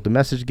difficult. The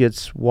message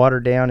gets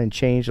watered down and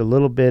changed a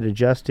little bit,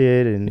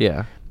 adjusted, and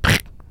Yeah.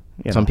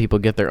 Some people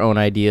get their own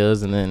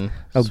ideas and then.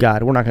 Oh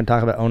God, we're not going to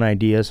talk about own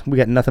ideas. We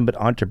got nothing but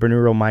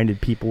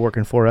entrepreneurial-minded people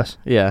working for us.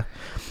 Yeah.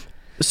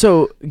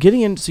 So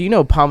getting in,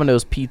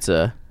 Pomino's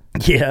Pizza.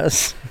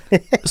 Yes.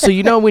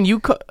 So when you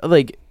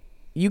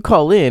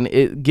call in,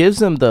 it gives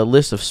them the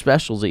list of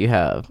specials that you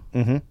have.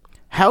 Mm-hmm.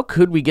 How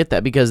could we get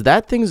that? Because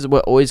that thing is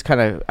what always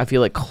kind of, I feel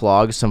like,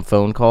 clogs some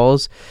phone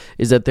calls,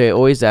 is that they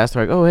always ask,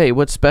 like, oh, hey,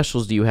 what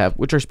specials do you have?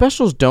 Which our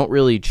specials don't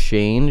really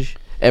change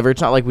ever.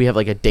 It's not like we have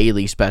like a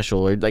daily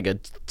special or like a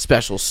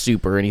special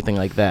soup or anything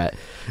like that.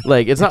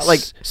 Like, it's not like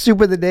soup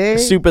of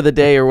the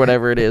day or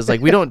whatever it is.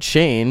 Like, we don't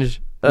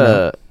change.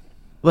 No.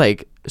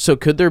 So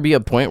could there be a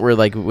point where,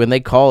 like, when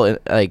they call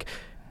it, like,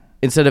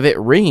 instead of it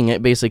ringing,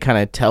 it basically kind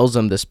of tells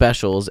them the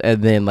specials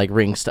and then like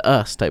rings to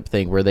us type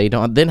thing, where they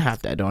don't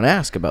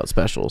ask about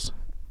specials?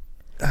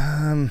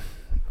 I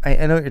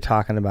know what you're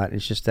talking about.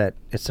 It's just that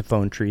it's a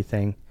phone tree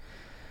thing,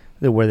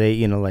 where they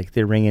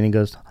they ring in and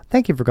goes,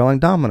 "Thank you for calling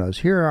Domino's.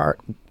 Here are."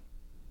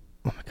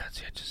 Oh my God!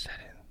 See, I just said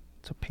it.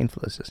 So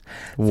painful this is.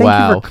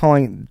 Wow.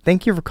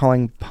 Thank you for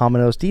calling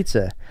Pomino's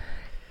Pizza.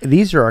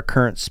 These are our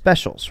current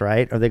specials,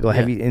 right? Or they go,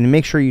 have you, and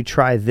make sure you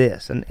try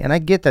this. And I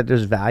get that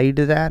there's value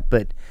to that,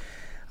 but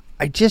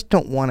I just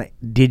don't want to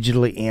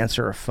digitally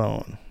answer a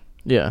phone.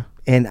 Yeah.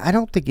 And I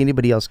don't think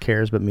anybody else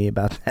cares but me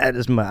about that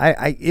as much.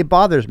 It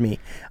bothers me.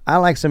 I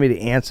like somebody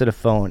to answer the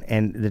phone,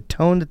 and the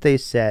tone that they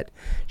set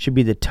should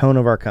be the tone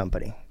of our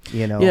company.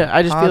 Yeah,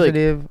 I just feel like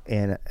positive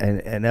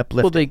and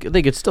uplifting. Well,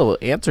 they could still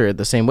answer it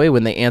the same way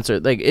when they answer.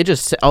 Like, it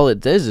just, all it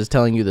does is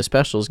telling you the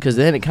specials, because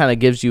then it kind of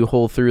gives you a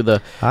whole through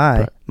the.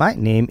 Hi, my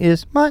name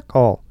is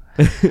Michael.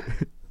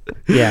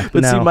 Yeah,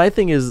 but see, my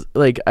thing is,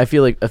 like, I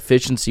feel like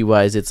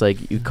efficiency-wise, it's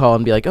like you call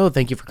and be like, oh,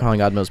 thank you for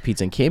calling Oddmo's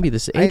Pizza and Canby.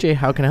 This is AJ.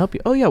 How can I help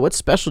you? Oh, yeah, what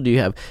special do you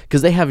have?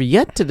 Because they have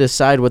yet to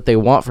decide what they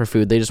want for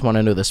food. They just want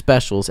to know the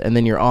specials, and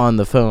then you're on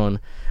the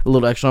phone a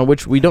little extra,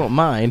 which we don't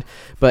mind.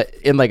 But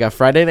in, like, a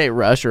Friday night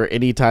rush or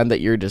any time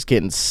that you're just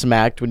getting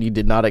smacked when you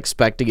did not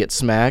expect to get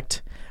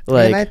smacked.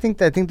 Like, and I think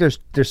there's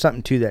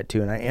something to that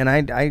too,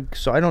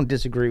 so I don't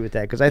disagree with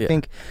that, because I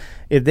think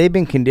if they've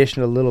been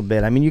conditioned a little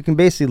bit, I mean, you can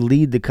basically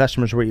lead the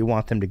customers where you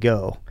want them to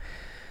go,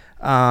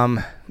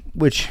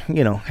 which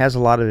has a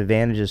lot of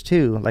advantages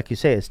too. Like you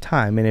say, it's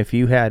time, and if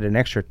you had an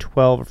extra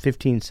 12 or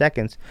 15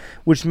 seconds,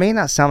 which may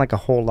not sound like a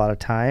whole lot of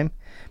time,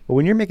 but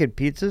when you're making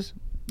pizzas,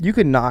 you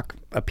could knock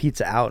a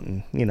pizza out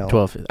in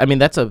 12. I mean,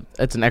 that's an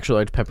extra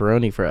large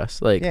pepperoni for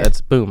us. Like,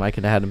 that's boom. I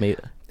could have had to make.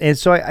 And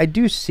so I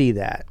do see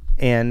that.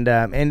 And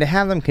to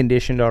have them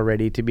conditioned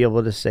already to be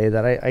able to say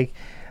that,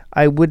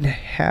 I would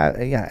have,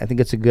 I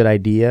think it's a good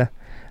idea.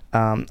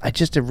 I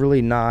just have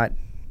really not,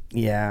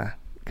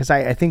 because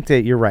I think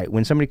that you're right.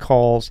 When somebody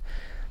calls,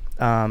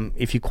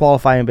 if you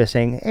qualify them by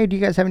saying, hey, do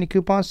you guys have any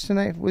coupons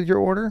tonight with your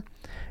order?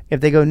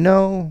 If they go,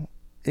 no,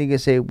 you can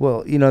say,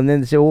 well, and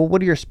then they say, well,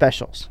 what are your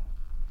specials?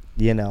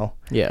 Yeah.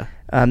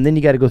 Then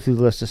you got to go through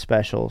the list of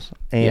specials.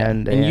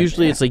 And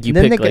usually it's like you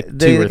pick like two or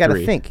three. They got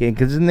to think,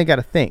 because then they got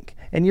to think.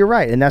 And you're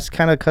right, and that's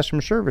kind of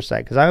customer service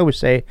side, because I always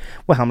say,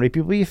 well, how many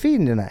people are you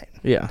feeding tonight?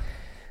 Yeah.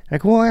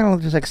 Like, well, I don't know,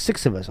 there's like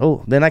 6 of us.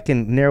 Oh, then I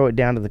can narrow it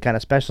down to the kind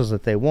of specials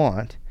that they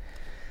want.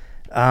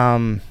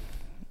 And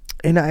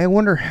I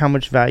wonder how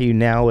much value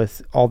now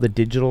with all the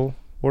digital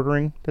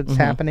ordering that's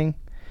happening,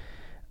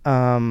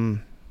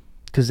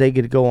 because they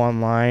get to go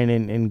online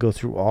and go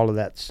through all of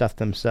that stuff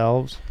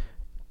themselves.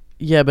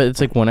 Yeah, but it's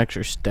like one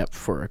extra step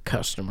for a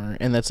customer,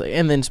 and that's like,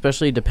 and then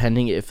especially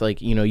depending if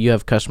like you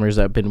have customers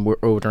that have been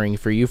ordering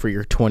for you for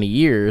your 20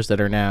 years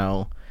that are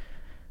now,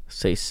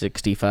 say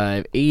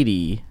 65,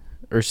 80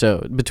 or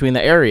so between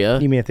the area.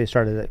 You mean if they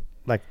started at,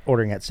 like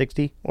ordering at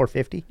 60 or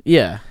 50?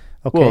 Yeah.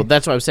 Okay. Well,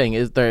 that's what I'm saying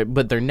is they're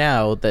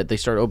now that they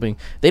start opening,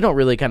 they don't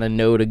really kind of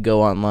know to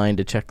go online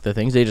to check the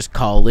things. They just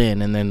call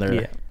in and then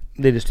they're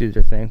they just do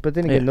their thing. But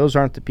then again, those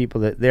aren't the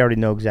people that they already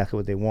know exactly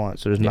what they want.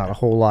 So there's not a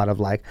whole lot of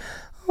like,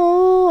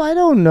 oh, I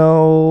don't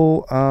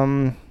know.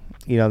 I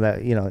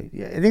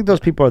think those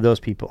people are those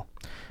people.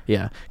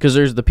 Yeah, because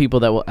there's the people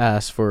that will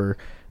ask for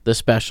the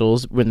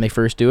specials when they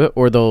first do it,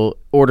 or they'll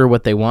order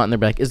what they want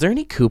and they're like, is there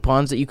any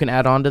coupons that you can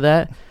add on to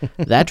that?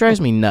 That drives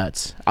me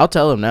nuts. I'll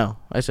tell them no.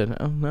 I said,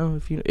 oh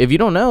no, if you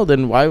don't know,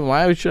 then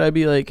why should I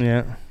be like?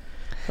 Yeah.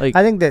 Like,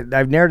 I think that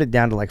I've narrowed it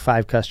down to like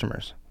 5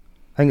 customers.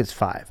 I think it's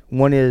 5.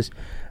 One is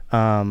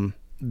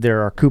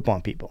there are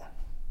coupon people,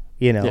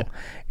 and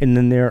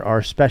then there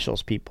are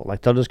specials people.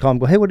 Like they'll just call them,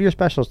 go, hey, what are your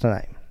specials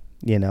tonight?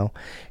 And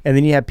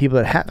then you have people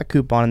that have a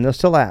coupon and they'll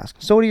still ask,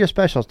 so what are your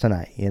specials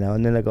tonight?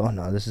 And then they go, oh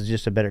no, this is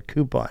just a better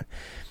coupon.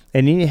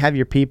 And then you have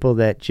your people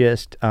that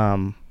just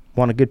want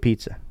a good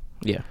pizza.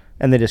 Yeah.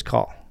 And they just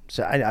call.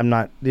 So I'm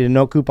not, there's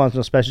no coupons,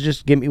 no specials,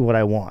 just give me what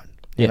I want.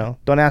 You Yeah. know,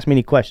 don't ask me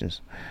any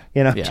questions.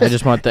 You know, Yeah, I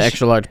just want the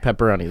extra large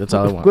pepperoni. That's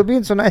all I want. Quit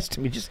being so nice to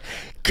me. Just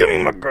give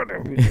me my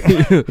goddamn.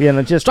 You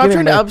know, just Stop give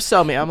me trying to my-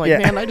 upsell me. I'm like, Yeah.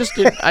 man, I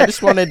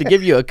just wanted to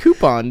give you a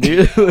coupon,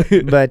 dude.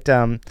 But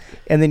and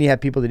then you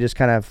have people that just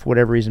kind of for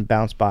whatever reason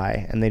bounce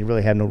by, and they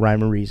really have no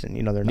rhyme or reason.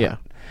 You know, they're not. Yeah.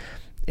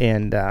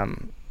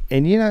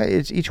 And you know,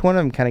 it's each one of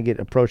them kind of get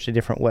approached a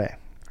different way.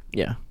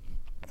 Yeah.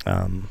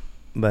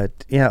 But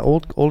yeah,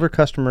 older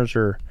customers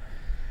are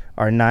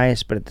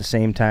nice, but at the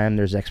same time,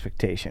 there's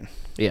expectation.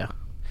 Yeah.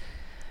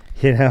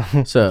 You know,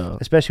 So,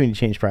 especially when you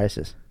change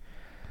prices.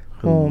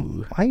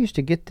 Well, I used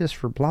to get this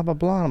for blah blah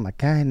blah. I'm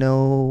like, I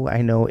know,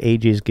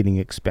 AJ's getting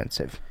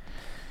expensive.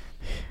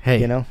 hey,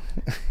 You know.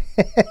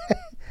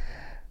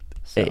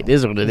 hey, it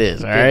is what it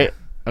is, all right?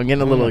 I'm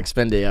getting a little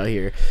expended out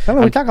here. I don't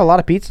know, we talk a lot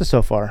of pizza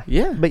so far.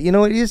 Yeah. But you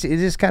know, it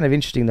is kind of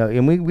interesting though,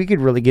 and we could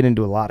really get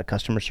into a lot of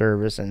customer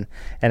service and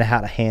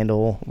how to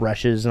handle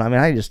rushes, and I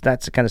mean,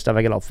 that's the kind of stuff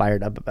I get all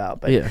fired up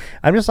about. But Yeah.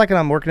 I'm just like,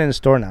 I'm working in a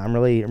store now. I'm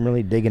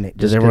really digging it.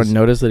 Does just everyone 'cause-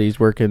 notice that he's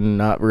working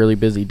not really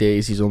busy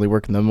days? He's only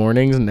working the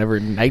mornings and never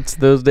nights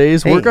those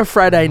days. Hey. Work a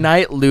Friday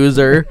night,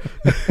 loser.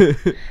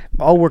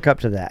 I'll work up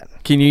to that.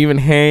 Can you even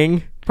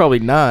hang? Probably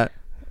not.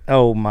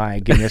 Oh my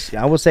goodness!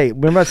 I will say.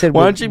 Remember I said.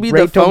 Why don't you be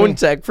Ray the told phone me-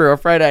 tech for a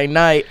Friday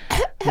night?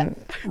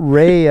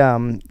 Ray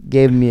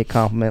gave me a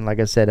compliment, like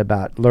I said,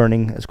 about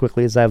learning as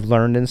quickly as I've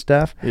learned and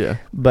stuff. Yeah.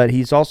 But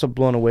he's also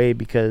blown away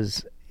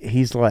because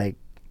he's like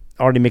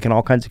already making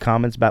all kinds of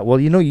comments about, well,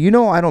 you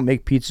know, I don't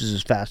make pizzas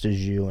as fast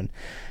as you, and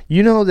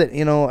you know that,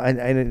 you know,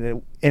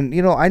 and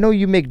you know, I know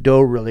you make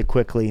dough really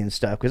quickly and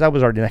stuff, because I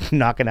was already like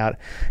knocking out.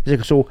 He's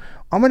like, so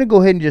I'm gonna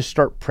go ahead and just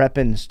start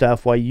prepping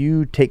stuff while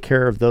you take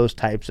care of those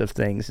types of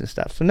things and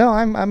stuff. So no,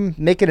 I'm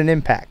making an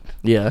impact.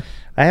 Yeah.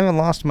 I haven't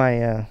lost my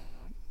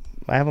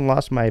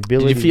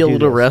ability. Did you feel a to do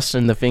little this. rest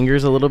in the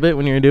fingers a little bit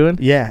when you were doing?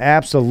 Yeah,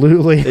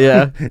 absolutely.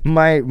 Yeah.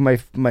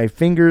 my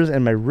fingers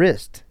and my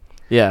wrist.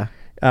 Yeah.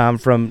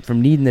 From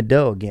kneading the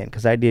dough again,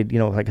 because I did, you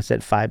know, like I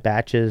said, 5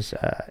 batches,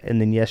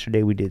 and then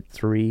yesterday we did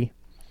 3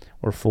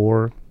 or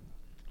 4,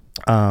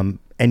 and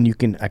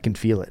I can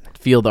feel it.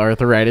 Feel the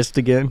arthritis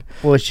again.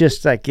 Well, it's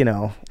just like, you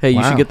know. Hey, you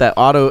wow. should get that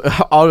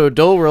auto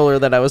dough roller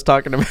that I was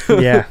talking about.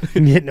 Yeah,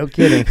 no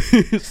kidding.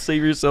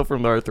 Save yourself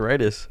from the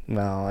arthritis.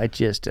 No, I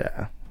just,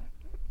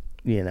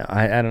 you know,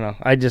 I don't know.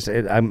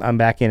 I'm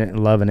back in it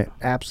and loving it,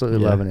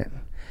 absolutely Yeah. loving it.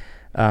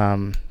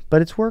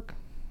 But it's work.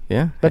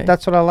 Yeah. But hey.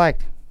 that's what I like.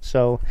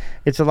 So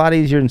it's a lot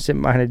easier than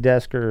sitting behind a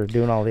desk or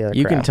doing all the other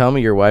You crap. can tell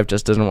me your wife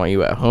just doesn't want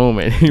you at home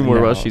anymore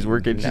No, while she's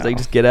working. She's no. like,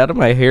 just get out of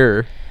my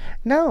hair.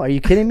 No, are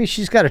you kidding me?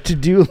 She's got a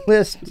to-do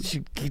list.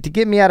 To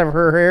get me out of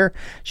her hair,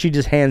 she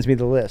just hands me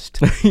the list.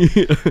 She's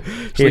Here.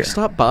 like,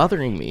 stop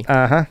bothering me.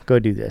 Go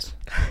do this.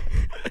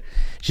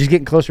 She's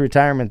getting close to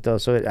retirement, though,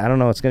 so I don't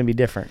know. It's going to be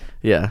different.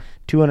 Yeah.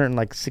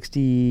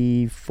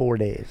 264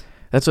 days.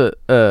 That's what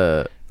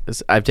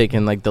I've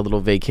taken, like, the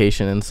little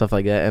vacation and stuff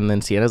like that. And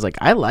then Sienna's like,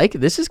 I like it.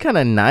 This is kind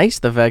of nice,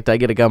 the fact I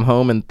get to come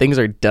home and things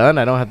are done.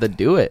 I don't have to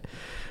do it.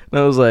 And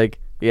I was like,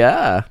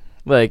 yeah.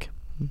 Like,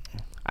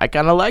 I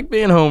kind of like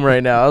being home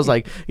right now. I was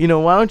like, you know,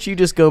 why don't you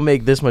just go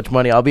make this much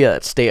money? I'll be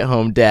a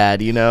stay-at-home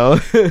dad, you know?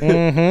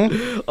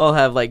 Mm-hmm. I'll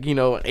have, like, you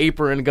know, an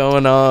apron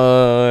going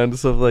on,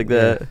 stuff like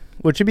that.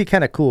 Which would be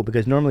kind of cool,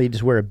 because normally you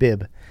just wear a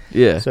bib.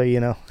 Yeah. So, you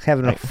know,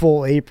 having a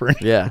full apron.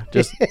 Yeah,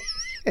 just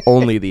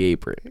only the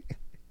apron.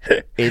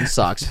 In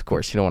socks, of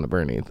course. You don't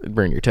want to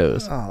burn your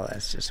toes. Oh,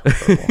 that's just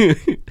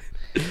horrible.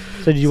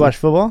 So did you watch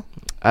football?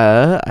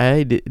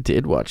 I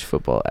did watch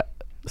football.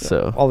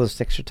 So, All this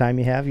extra time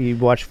you have, you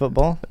watch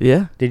football?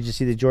 yeah. Did you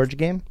see the Georgia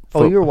game? Oh,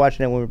 you were Football.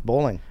 watching it when we were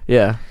bowling.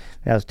 Yeah.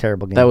 That was a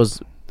terrible game. That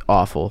was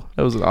awful.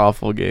 That was an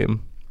awful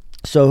game.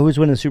 So who's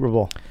winning the Super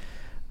Bowl?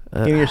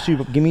 Give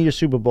me your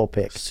Super Bowl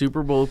pick.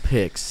 Super Bowl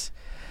picks.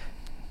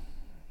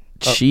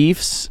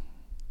 Chiefs,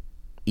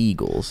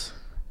 Eagles.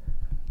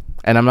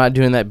 And I'm not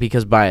doing that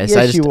because bias.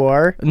 Yes, you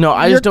are. No,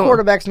 I Your just don't.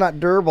 quarterback's not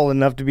durable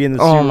enough to be in the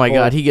Super Oh Bowl. my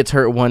God, he gets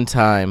hurt one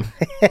time.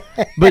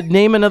 But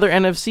name another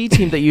NFC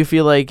team that you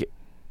feel like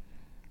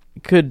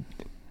could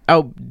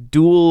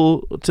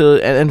outduel to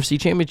an NFC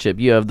championship.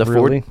 You have the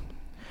Really?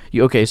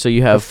 Okay, so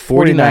you have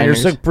 49ers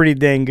 49ers. look pretty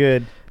dang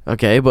good.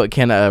 Okay, but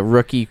can a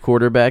rookie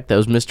quarterback that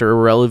was Mr.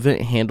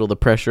 Irrelevant handle the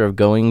pressure of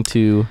going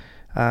to...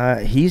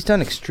 He's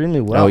done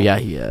extremely well. Oh, yeah,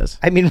 he has.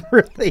 I mean,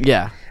 really.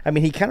 Yeah. I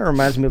mean, he kind of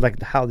reminds me of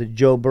like how the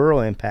Joe Burrow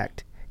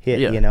impact hit,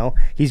 Yeah. you know?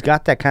 He's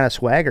got that kind of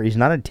swagger. He's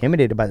not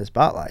intimidated by the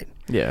spotlight.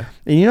 Yeah.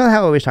 And you know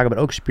how I always talk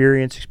about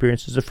experience?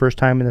 Experience is the first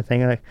time in the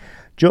thing. Like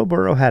Joe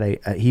Burrow had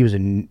he was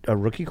a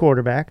rookie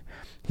quarterback.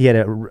 He had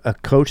a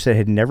coach that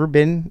had never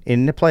been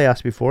in the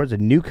playoffs before. It's a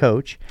new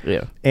coach.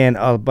 Yeah. And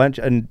a bunch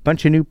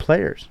of new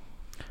players.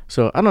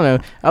 So, I don't know.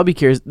 I'll be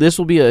curious. This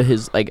will be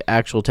his like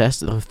actual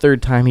test. The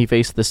third time he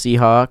faced the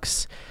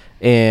Seahawks.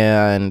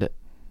 And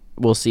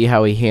we'll see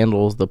how he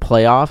handles the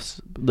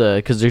playoffs.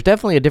 Because there's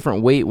definitely a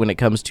different weight when it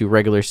comes to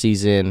regular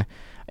season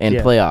and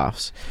Yeah.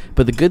 playoffs.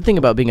 But the good thing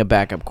about being a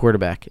backup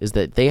quarterback is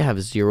that they have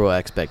zero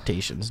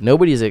expectations.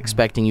 Nobody's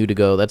expecting you to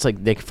go. That's like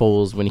Nick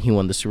Foles when he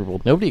won the Super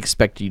Bowl. Nobody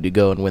expected you to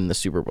go and win the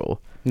Super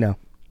Bowl. No.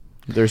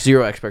 There's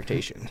zero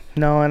expectation.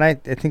 No, and I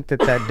think that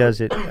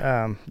does it.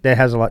 That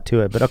has a lot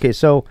to it. But okay,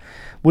 so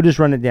we'll just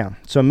run it down.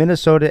 So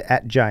Minnesota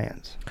at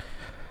Giants.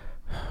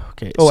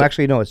 Okay. Oh,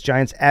 actually, no, it's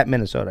Giants at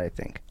Minnesota, I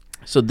think.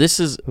 So this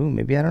is Ooh,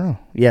 maybe, I don't know.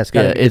 Yeah, it's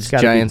got it's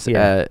Giants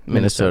at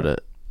Minnesota.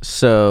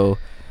 So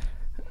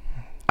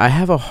I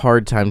have a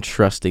hard time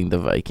trusting the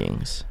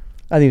Vikings.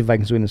 I think the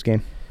Vikings win this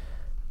game.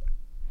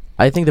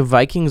 I think the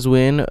Vikings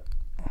win,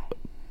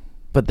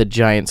 but the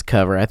Giants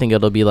cover. I think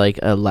it'll be like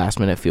a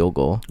last-minute field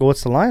goal. Well,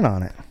 what's the line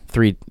on it?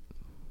 3.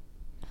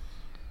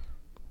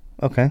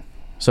 Okay.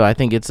 So I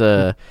think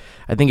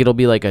it'll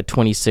be like a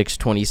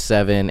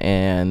 26-27,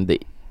 and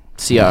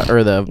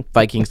the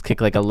Vikings kick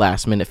like a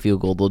last-minute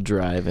field goal. They'll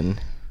drive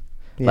and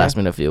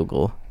last-minute field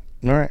goal.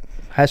 All right.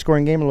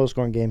 High-scoring game or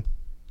low-scoring game?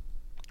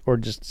 Or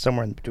just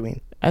somewhere in between?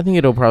 I think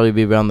it'll probably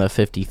be around the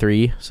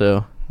 53.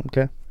 So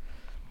Okay.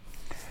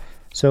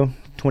 So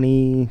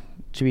 20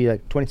 should be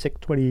like 26,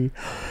 20.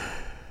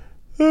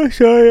 Oh,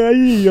 sorry, I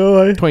didn't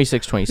know.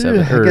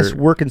 26-27. I guess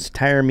working's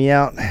tiring me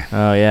out.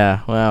 Oh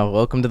yeah. Wow.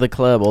 Welcome to the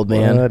club, old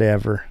man.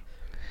 Whatever.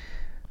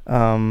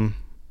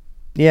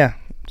 Yeah.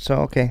 So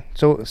okay.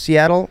 So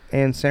Seattle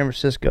and San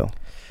Francisco.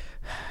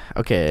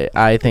 Okay.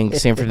 I think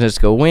San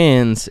Francisco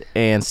wins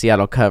and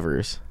Seattle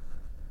covers.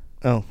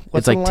 Oh,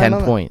 It's like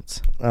 10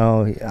 points.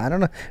 Oh, I don't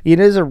know. It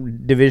is a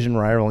division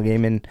rival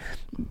game, and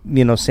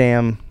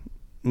Sam,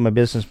 my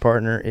business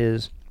partner,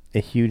 is a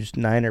huge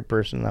Niner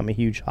person. I'm a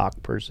huge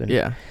Hawk person.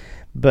 Yeah.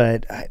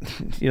 But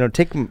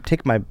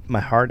take my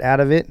heart out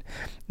of it.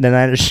 The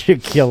Niners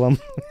should kill them.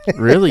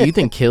 Really? You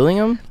think killing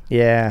them?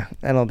 Yeah,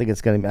 I don't think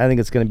it's gonna be. I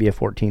think it's gonna be a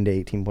 14 to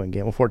 18 point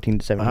game. Well, 14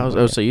 to 17.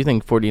 Oh, so you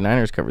think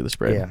 49ers cover the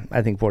spread? Yeah,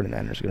 I think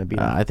 49ers are gonna beat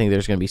them. I think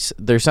there's going to be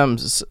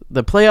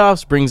the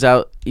playoffs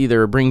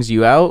brings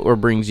you out or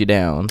brings you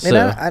down. So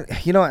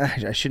And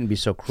I shouldn't be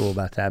so cruel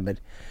about that, but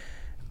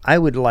I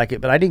would like it.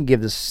 But I didn't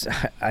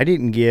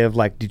give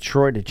like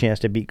Detroit a chance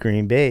to beat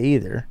Green Bay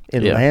either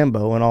in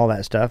Lambeau and all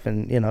that stuff.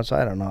 And so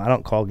I don't know. I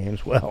don't call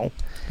games well.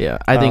 Yeah,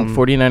 I think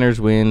 49ers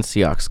win,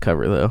 Seahawks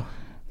cover though.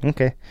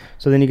 Okay,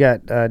 so then you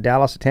got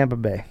Dallas at Tampa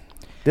Bay.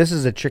 This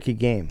is a tricky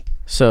game.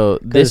 So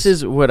this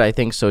is what I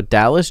think. So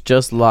Dallas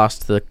just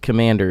lost the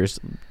Commanders,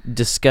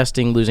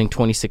 disgusting, losing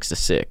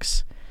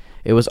 26-6.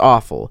 It was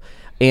awful,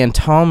 and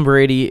Tom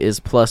Brady is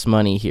plus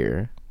money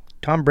here.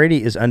 Tom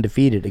Brady is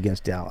undefeated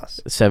against Dallas.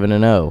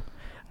 7-0.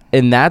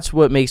 And that's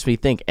what makes me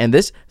think. And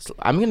this,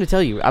 I'm going to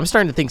tell you, I'm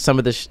starting to think some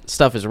of this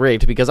stuff is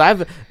rigged because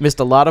I've missed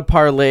a lot of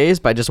parlays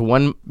by just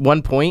one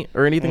point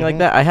or anything like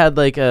that. I had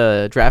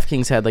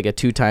DraftKings had like a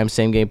 2-time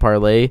same game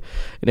parlay,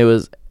 and it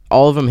was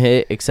all of them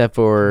hit except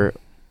for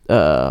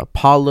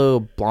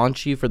Paulo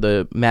Blanchi for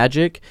the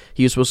Magic.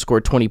 He was supposed to score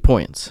 20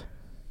 points.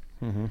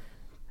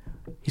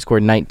 He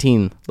scored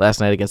 19 last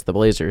night against the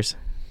Blazers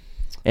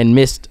and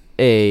missed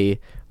a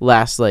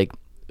last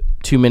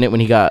 2 minute when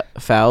he got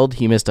fouled.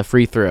 He missed a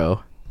free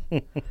throw.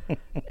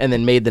 And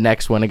then made the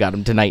next one and got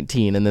him to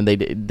 19, and then they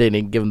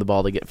didn't give him the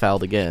ball to get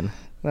fouled again.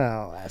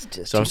 Well, that's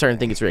just. So I'm starting to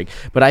think it's rigged.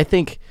 But I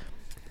think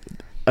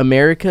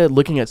America,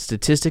 looking at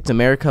statistics,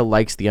 America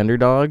likes the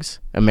underdogs.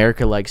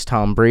 America likes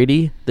Tom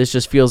Brady. This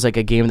just feels like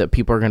a game that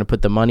people are going to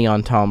put the money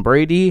on Tom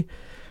Brady,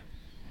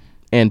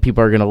 and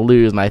people are going to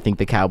lose. And I think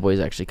the Cowboys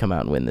actually come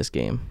out and win this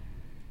game.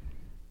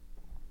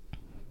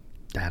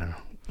 I don't know.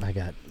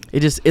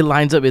 It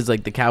lines up as the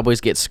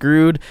Cowboys get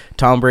screwed.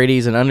 Tom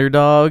Brady's an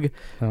underdog.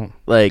 Oh.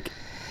 I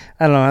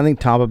don't know. I think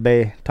Tampa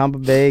Bay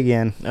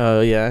again. Oh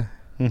yeah.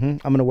 I'm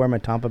gonna wear my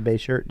Tampa Bay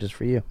shirt just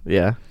for you.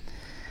 Yeah.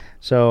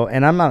 So,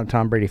 and I'm not a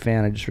Tom Brady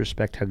fan. I just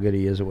respect how good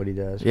he is at what he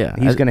does. Yeah.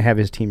 He's gonna have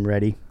his team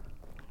ready.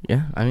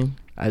 Yeah. I mean,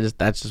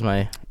 that's just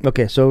my.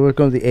 Okay, so we're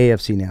going to the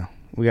AFC now.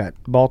 We got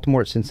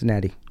Baltimore at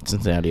Cincinnati.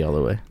 Cincinnati all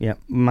the way. Yeah.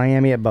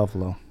 Miami at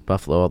Buffalo.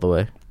 Buffalo all the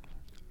way.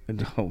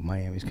 Oh,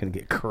 Miami's gonna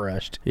get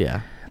crushed.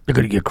 Yeah. They're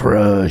going to get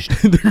crushed.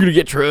 They're going to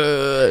get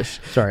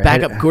crushed. Sorry.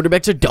 Backup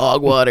quarterbacks are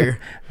dog water.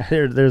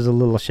 There's a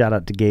little shout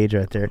out to Gage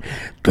right there.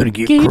 Going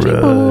to get Gagey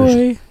crushed.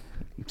 boy.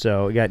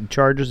 So we got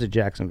Chargers at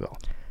Jacksonville.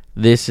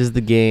 This is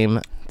the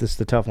game. This is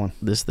the tough one.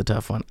 This is the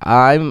tough one.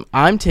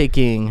 I'm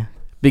taking,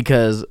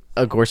 because,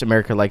 of course,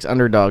 America likes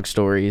underdog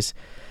stories.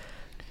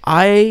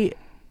 I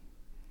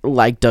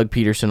like Doug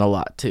Peterson a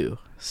lot, too.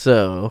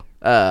 So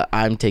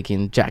I'm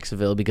taking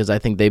Jacksonville because I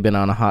think they've been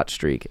on a hot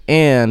streak.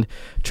 And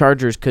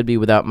Chargers could be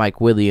without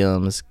Mike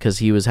Williams because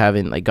he was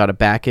got a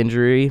back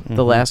injury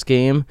the last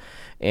game,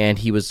 and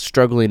he was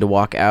struggling to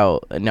walk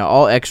out. Now,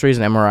 all x-rays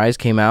and MRIs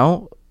came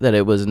out that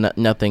it was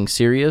nothing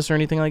serious or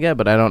anything like that,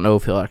 but I don't know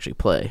if he'll actually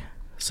play.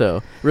 So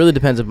it really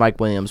depends if Mike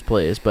Williams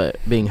plays, but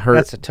being hurt.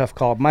 That's a tough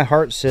call. My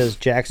heart says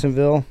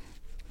Jacksonville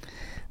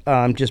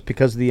just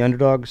because of the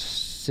underdog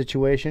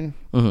situation.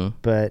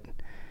 But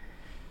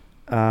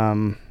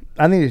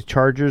I think the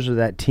Chargers are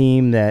that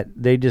team that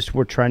they just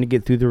were trying to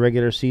get through the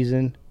regular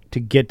season to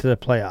get to the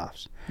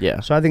playoffs. Yeah.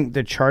 So I think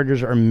the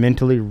Chargers are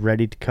mentally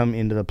ready to come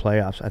into the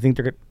playoffs. I think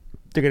they're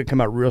going to come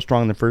out real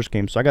strong in the first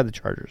game. So I got the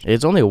Chargers.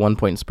 It's only a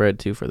 1-point spread,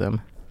 too, for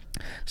them.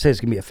 say it's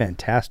gonna be a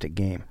fantastic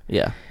game.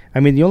 Yeah. I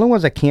mean, the only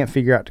ones I can't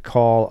figure out to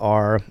call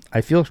are,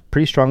 I feel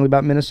pretty strongly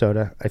about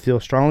Minnesota. I feel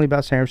strongly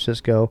about San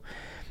Francisco.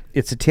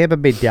 It's a Tampa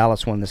Bay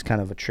Dallas one that's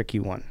kind of a tricky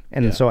one.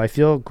 And so I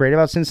feel great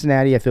about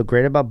Cincinnati. I feel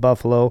great about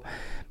Buffalo,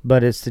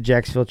 but it's the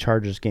Jacksonville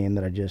Chargers game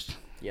that I just.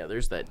 Yeah,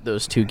 there's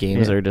those two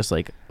games that are just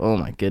like, oh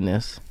my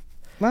goodness.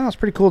 Well, it's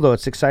pretty cool though.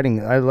 It's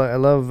exciting. I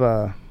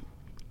love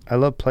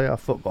playoff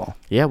football.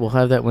 Yeah, we'll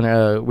have that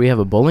when we have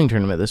a bowling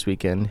tournament this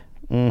weekend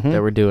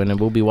that we're doing, and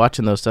we'll be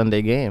watching those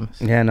Sunday games.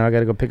 Yeah, now I got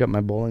to go pick up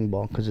my bowling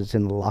ball because it's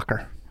in the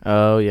locker.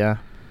 Oh yeah.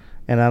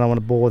 And I don't want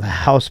to bowl with a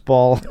house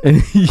ball.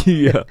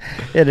 Yeah.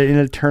 in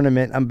a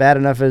tournament. I'm bad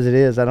enough as it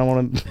is. I don't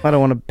want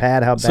to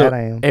pad how bad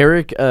I am.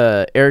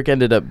 Eric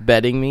ended up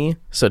betting me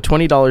so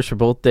 $20 for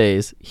both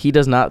days. He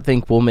does not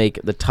think we'll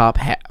make the top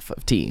half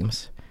of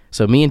teams.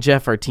 So me and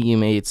Jeff are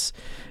teammates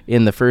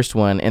in the first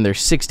one, and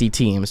there's 60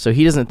 teams. So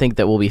he doesn't think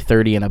that we'll be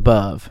 30 and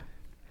above.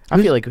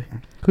 I feel like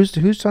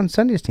who's on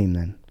Sunday's team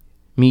then?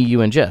 Me,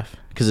 you, and Jeff,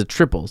 because it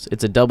triples.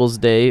 It's a doubles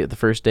day the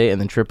first day, and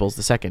then triples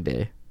the second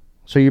day.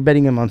 So you're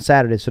betting him on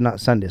Saturday, so not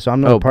Sunday. So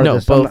I'm not part of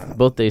this.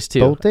 Both days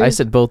too. Both days? I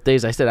said both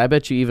days. I said I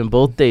bet you even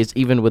both days,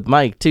 even with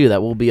Mike too,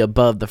 that will be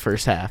above the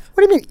first half.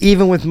 What do you mean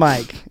even with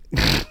Mike?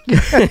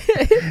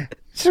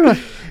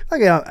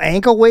 Like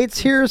ankle weights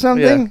here or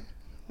something?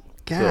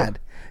 Yeah. God,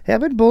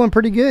 I've been bowling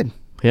pretty good.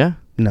 Yeah.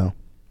 No,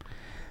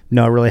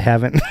 I really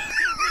haven't.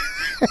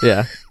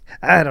 Yeah.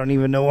 I don't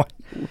even know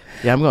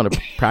Yeah, I'm going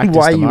to practice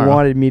why tomorrow. you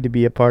wanted me to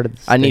be a part of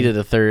this. I needed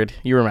a third.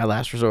 You were my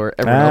last resort.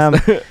 Everyone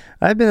else.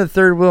 I've been a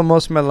third wheel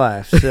most of my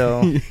life,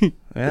 so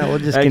yeah, we'll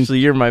just actually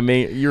you were my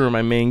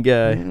main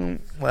guy.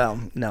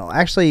 Well, no,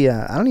 actually,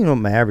 I don't even know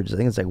what my average is. I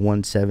think it's like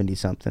 170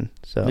 something.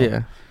 So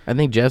yeah, I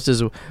think Jeff's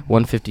is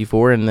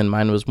 154, and then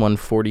mine was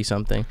 140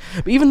 something.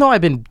 But even though I've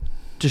been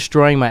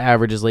destroying my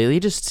averages lately,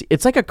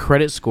 it's like a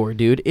credit score,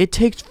 dude. It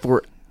takes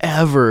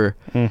forever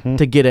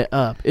to get it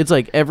up. It's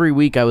like every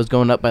week I was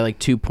going up by like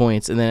 2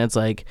 points, and then it's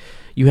like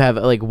you have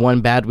like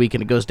one bad week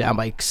and it goes down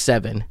by like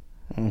 7.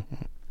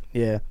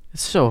 Yeah,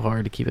 it's so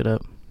hard to keep it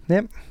up.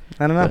 Yep,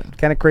 I don't know.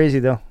 Kind of crazy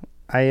though.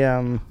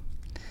 I'm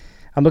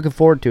looking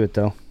forward to it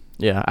though.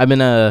 Yeah, I've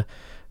been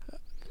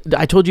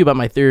I told you about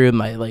my theory of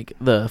my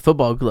the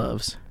football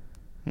gloves.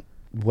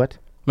 What?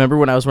 Remember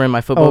when I was wearing my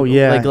football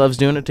gloves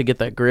doing it to get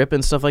that grip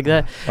and stuff like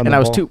that? And I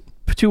was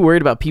too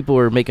worried about people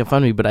were making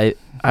fun of me, but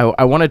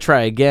I want to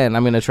try again.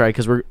 I'm going to try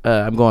because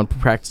I'm going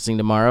practicing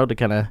tomorrow to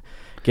kind of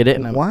get it.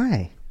 And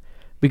why?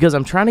 Because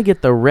I'm trying to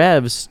get the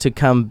revs to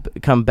come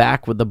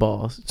back with the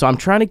ball. So I'm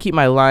trying to keep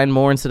my line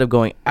more instead of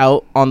going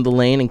out on the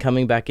lane and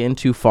coming back in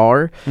too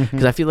far.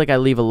 Because I feel like I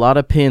leave a lot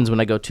of pins when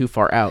I go too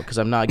far out because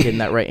I'm not getting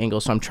that right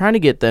angle. So I'm trying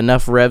to get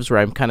enough revs where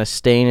I'm kind of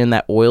staying in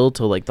that oil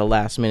till like the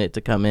last minute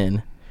to come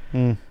in.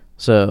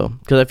 So,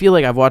 because I feel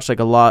like I've watched like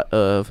a lot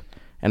of,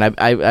 and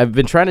I've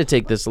been trying to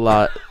take this a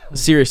lot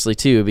seriously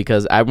too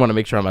because I want to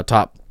make sure I'm the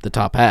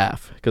top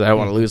half because I don't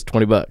want to lose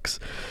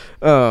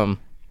 $20.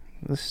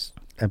 This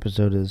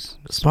episode is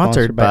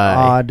sponsored by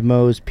Odd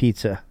Mo's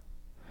Pizza.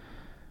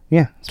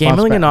 Yeah,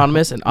 Gambling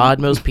Anonymous and Odd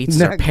Mo's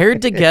Pizza are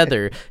paired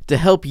together to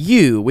help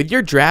you with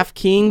your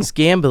DraftKings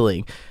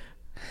gambling.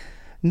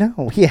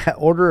 No, yeah,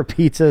 order a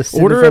pizza.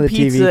 Order a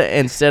pizza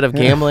instead of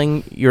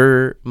gambling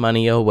your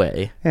money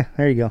away. Yeah,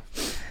 there you go.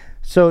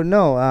 So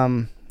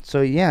no,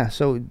 so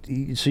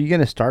you're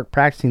gonna start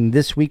practicing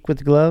this week with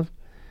the glove?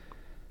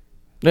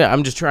 Yeah,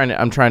 I'm trying it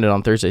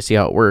on Thursday, see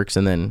how it works,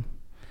 and then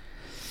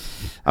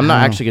I'm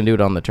not actually gonna do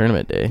it on the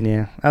tournament day.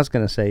 Yeah, I was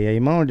gonna say, yeah, you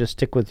might want to just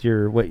stick with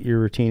what your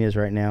routine is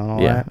right now and all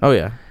that. Oh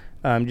yeah.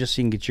 Just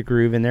so you can get your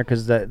groove in there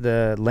because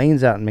the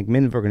lanes out in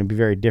McMinnville are gonna be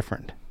very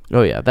different.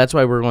 Oh yeah, that's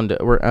why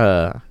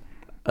we're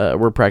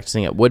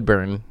practicing at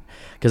Woodburn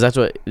because that's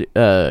what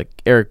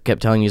Eric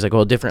kept telling me. He's like,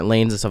 well, different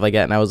lanes and stuff like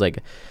that, and I was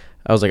like,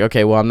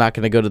 okay, well, I'm not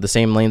going to go to the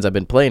same lanes I've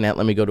been playing at.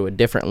 Let me go to a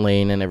different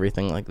lane and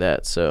everything like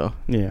that. So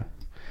yeah.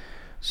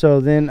 So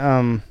then,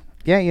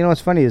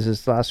 what's funny is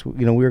this last,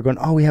 we were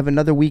going, we have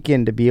another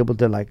weekend to be able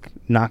to like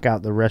knock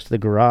out the rest of the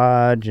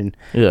garage and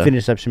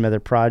finish up some other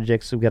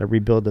projects. So we've got to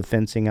rebuild the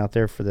fencing out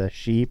there for the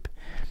sheep,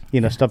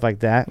 stuff like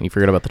that. And you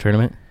forgot about the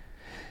tournament?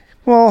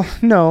 Well,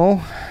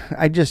 no,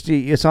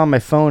 it's on my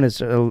phone.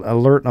 It's an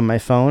alert on my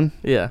phone.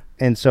 Yeah.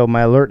 And so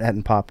my alert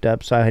hadn't popped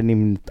up, so I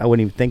wasn't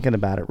even thinking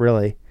about it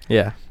really.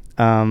 Yeah.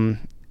 And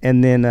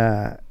then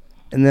I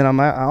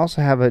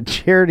also have a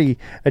charity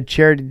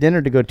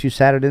dinner to go to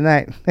Saturday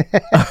night.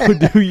 Oh,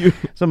 do you?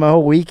 So my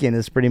whole weekend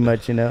is pretty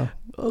much,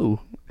 Oh,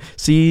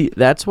 see,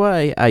 that's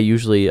why I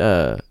usually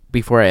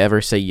before I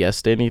ever say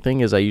yes to anything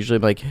is I usually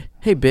am like,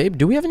 hey babe,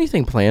 do we have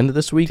anything planned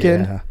this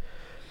weekend?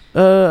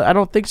 Yeah. I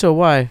don't think so.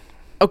 Why?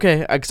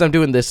 Okay, because I'm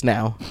doing this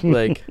now.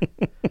 Like,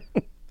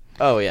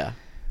 oh yeah.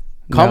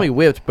 Call me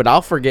whipped, but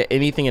I'll forget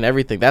anything and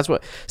everything. That's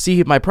what.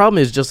 See, my problem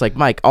is just like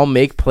Mike. I'll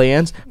make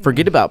plans,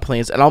 forget about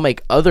plans, and I'll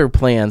make other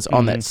plans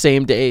on that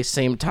same day,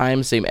 same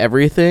time, same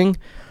everything,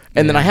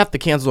 and then I have to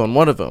cancel on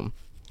one of them.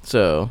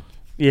 So.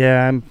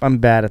 Yeah, I'm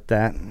bad at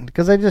that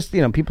because I just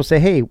people say,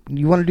 hey,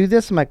 you want to do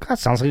this? I'm like, that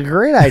sounds like a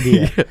great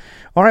idea.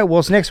 All right,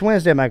 well it's next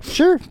Wednesday. I'm like,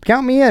 sure,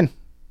 count me in.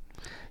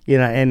 You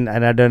know, and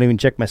I don't even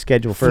check my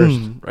schedule first.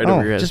 Right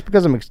over your head. Just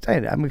because I'm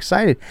excited. I'm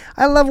excited.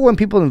 I love it when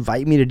people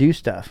invite me to do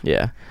stuff.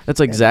 Yeah. That's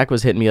like Zach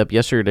was hitting me up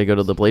yesterday to go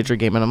to the Blazer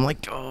game, and I'm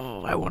like,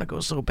 oh, I want to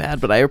go so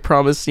bad, but I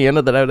promised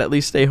Sienna that I would at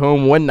least stay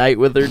home one night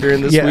with her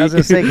during this week. I was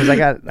gonna say because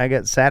I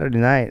got Saturday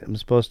night. I'm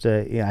supposed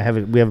to. Yeah,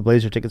 we have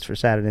Blazer tickets for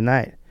Saturday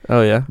night.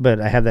 Oh yeah.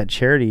 But I have that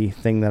charity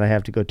thing that I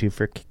have to go to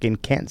for kicking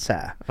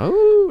cancer.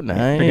 Oh, nice.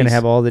 They're going to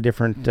have all the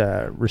different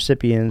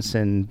recipients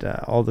and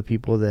all the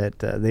people that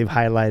they've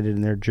highlighted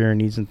in their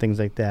journeys and things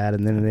like that.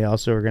 And then they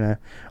also are going to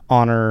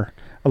honor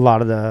a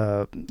lot of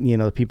the,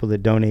 the people that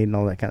donate and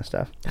all that kind of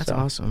stuff. That's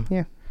awesome.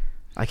 Yeah.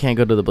 I can't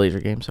go to the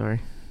Blazer game,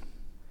 sorry.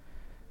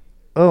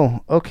 Oh,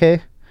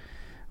 okay.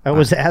 I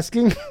was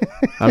asking.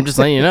 I'm just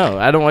letting you know.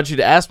 I don't want you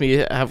to ask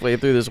me halfway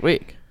through this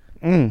week.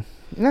 No.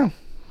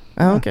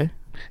 Oh, okay.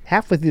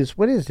 Halfway through this.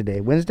 What is today?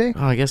 Wednesday?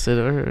 Oh, I guess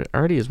it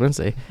already is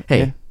Wednesday.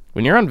 Hey,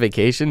 when you're on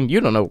vacation, you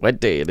don't know what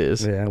day it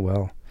is. Yeah,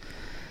 well,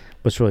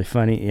 what's really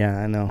funny, yeah,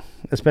 I know.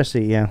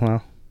 Especially,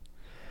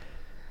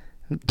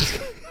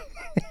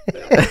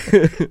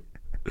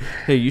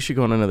 Hey, you should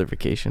go on another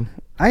vacation.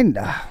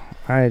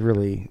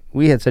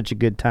 We had such a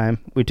good time.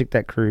 We took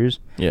that cruise.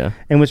 Yeah.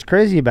 And what's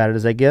crazy about it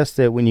is I guess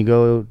that when you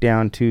go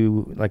down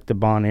to like the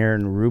Bonaire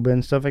and Aruba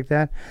and stuff like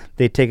that,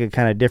 they take a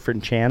kind of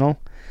different channel.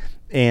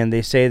 And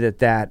they say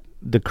that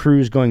the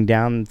cruise going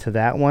down to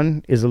that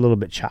one is a little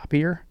bit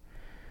choppier.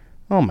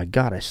 Oh my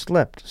God, I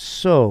slept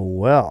so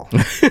well.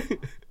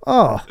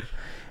 Oh,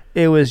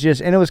 it was just,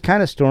 and it was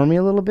kind of stormy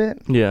a little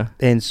bit. Yeah.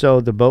 And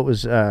so the boat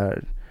was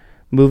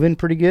moving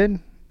pretty good.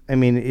 I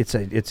mean, it's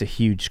a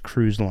huge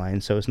cruise line,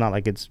 so it's not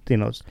like it's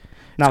it's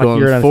not like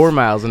you're 4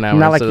 miles an hour.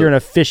 Not like you're in a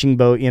fishing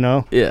boat,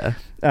 Yeah.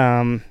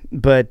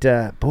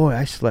 But boy,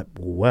 I slept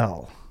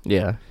well.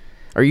 Yeah.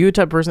 Are you a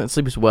type of person that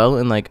sleeps well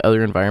in like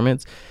other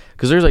environments?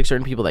 Because there's like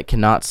certain people that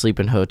cannot sleep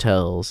in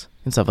hotels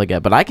and stuff like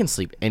that, but I can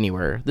sleep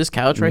anywhere. This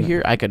couch right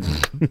here, I could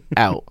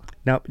out.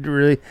 No,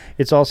 really,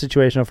 it's all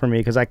situational for me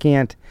because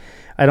hotels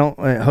I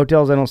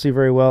don't sleep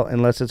very well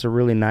unless it's a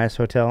really nice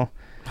hotel.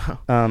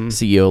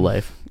 CEO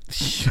life.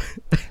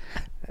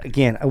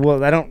 Again,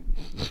 well, I don't.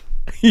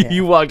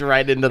 You walked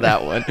right into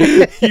that one.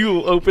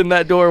 You opened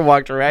that door,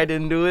 walked right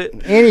into it.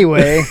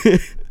 Anyway,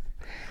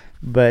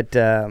 but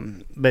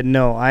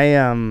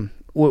no,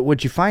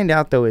 what you find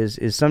out though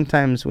is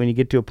sometimes when you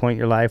get to a point in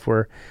your life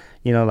where,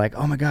 like,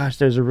 oh my gosh,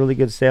 there's a really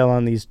good sale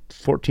on these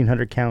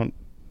 1,400 count,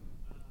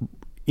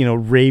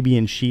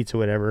 Arabian sheets or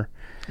whatever.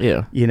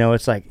 Yeah.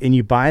 It's like, and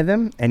you buy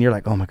them and you're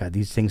like, oh my God,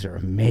 these things are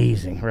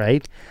amazing,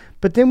 right?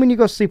 But then when you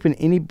go sleep in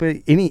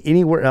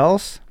anywhere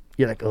else,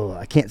 you're like, oh,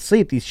 I can't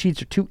sleep. These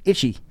sheets are too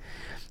itchy.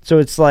 So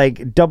it's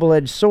like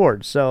double-edged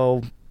sword.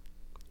 So,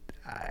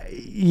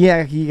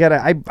 you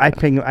gotta.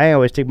 I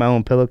always take my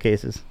own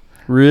pillowcases.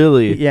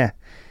 Really? Yeah.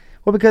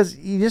 Well, because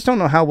you just don't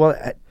know how well.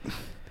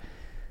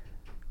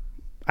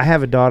 I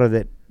have a daughter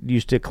that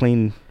used to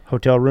clean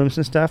hotel rooms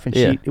and stuff, and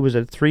it was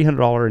a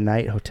 $300 a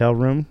night hotel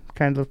room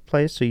kind of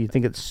place. So you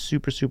think it's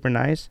super, super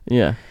nice.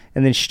 Yeah.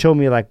 And then she told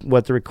me like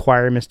what the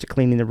requirements to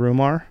cleaning the room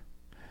are.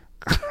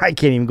 I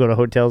can't even go to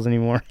hotels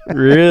anymore.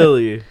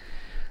 Really?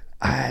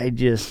 I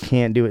just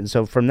can't do it. And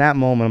so from that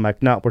moment, I'm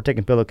like, no, we're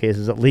taking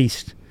pillowcases at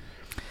least.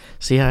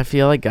 See, I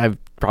feel like I've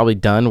probably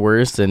done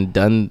worse and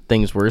done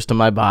things worse to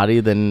my body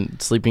than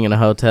sleeping in a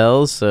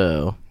hotel.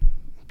 So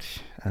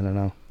I don't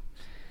know.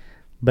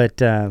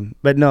 But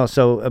no.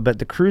 So but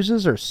the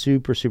cruises are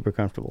super, super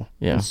comfortable.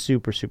 Yeah. And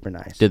super, super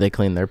nice. Did they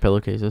clean their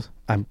pillowcases?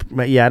 I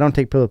don't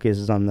take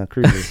pillowcases on the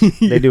cruises.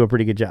 They do a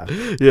pretty good job.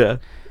 Yeah.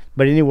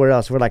 But anywhere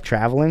else, we're like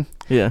traveling.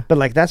 Yeah. But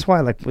like that's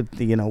why like with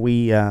the,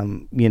 we have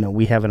an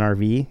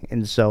RV,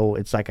 and so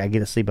it's like I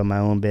get to sleep on my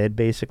own bed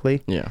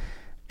basically. Yeah.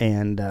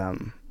 And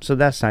so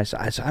that's nice.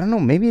 I don't know.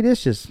 Maybe it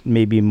is just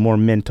maybe more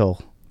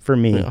mental for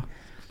me. Yeah.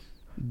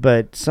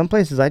 But some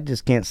places I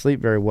just can't sleep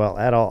very well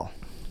at all.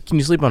 Can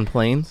you sleep on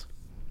planes?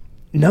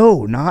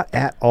 No, not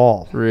at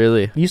all.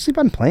 Really? You sleep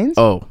on planes?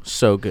 Oh,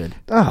 so good.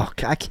 Oh,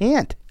 I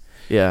can't.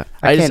 Yeah.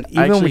 I can't.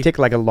 Even when we take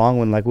like a long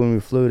one, like when we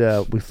flew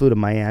to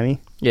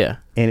Miami. Yeah.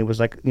 And it was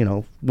like,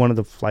 one of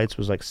the flights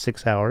was like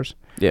 6 hours.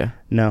 Yeah.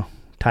 No.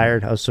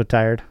 Tired. I was so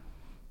tired.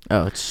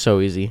 Oh, it's so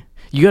easy.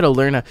 You got to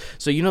learn how.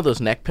 So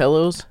those neck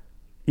pillows?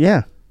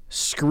 Yeah.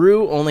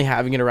 Screw only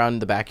having it around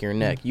the back of your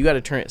neck. You got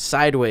to turn it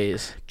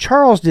sideways.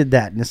 Charles did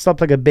that and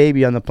slept like a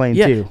baby on the plane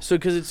too. So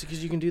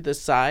because you can do the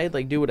side,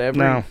 like do whatever.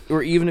 No.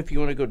 Or even if you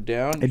want to go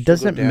down. It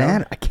doesn't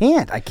matter. I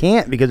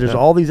can't because there's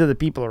all these other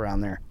people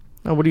around there.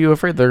 Oh, what are you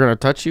afraid? They're going to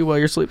touch you while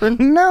you're sleeping?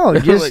 No,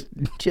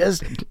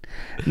 just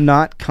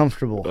not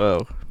comfortable.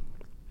 Oh.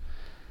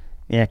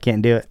 Yeah, I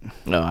can't do it.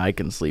 No, I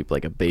can sleep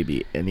like a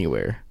baby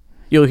anywhere.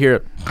 You'll hear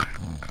it.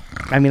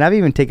 I mean, I've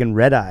even taken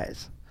red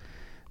eyes.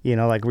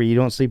 Like where you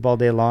don't sleep all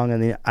day long,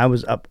 and then I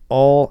was up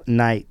all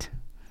night.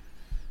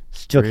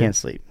 Still can't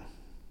sleep.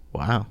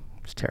 Wow.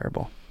 It's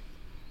terrible.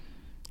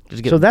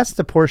 Just So that's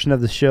the portion of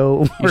the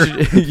show where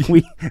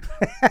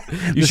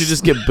you should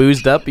just get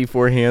boozed up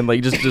beforehand,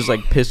 like just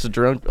like piss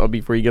drunk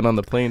before you get on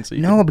the plane. So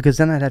no, because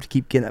then I'd have to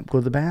keep getting up, go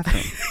to the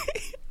bathroom.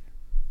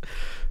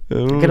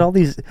 Look at all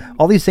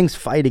these things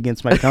fight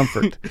against my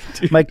comfort.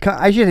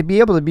 I should be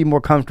able to be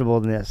more comfortable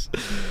than this.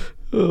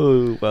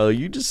 Oh, well,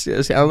 you just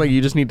sound like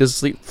you just need to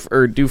sleep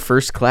or do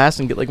first class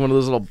and get like one of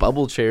those little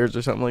bubble chairs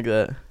or something like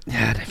that.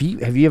 Yeah, have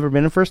you ever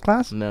been in first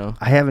class? No.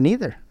 I haven't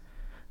either.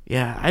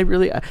 Yeah,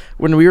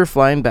 when we were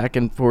flying back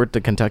and forth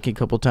to Kentucky a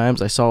couple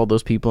times, I saw all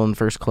those people in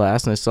first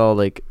class, and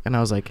I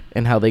was like,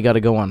 and how they got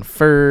to go on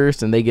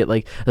first, and they get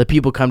like, the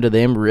people come to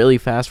them really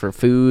fast for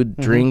food,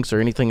 drinks, or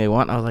anything they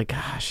want. And I was like,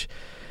 gosh,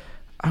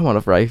 I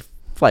want to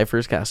fly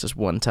first class just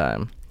one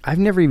time. I've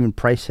never even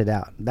priced it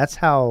out. That's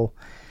how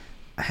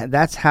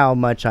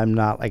much I'm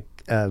not like,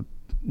 I'm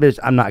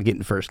not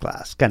getting first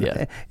class kind of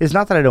thing. It's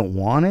not that I don't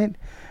want it,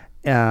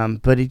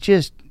 but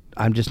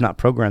I'm just not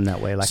programmed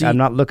that way. Like, see, I'm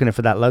not looking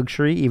for that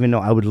luxury, even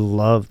though I would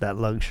love that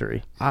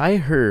luxury. I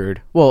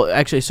heard, well,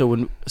 actually, so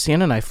when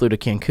Sienna and I flew to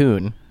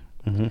Cancun,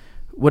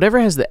 whatever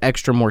has the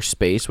extra more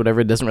space,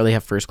 whatever doesn't really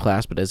have first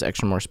class but has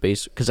extra more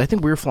space, because I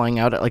think we were flying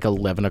out at like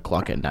 11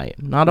 o'clock at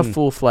night. Not a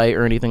full flight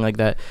or anything like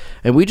that.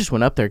 And we just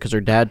went up there because her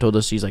dad told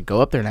us, he's like,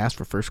 go up there and ask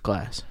for first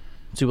class.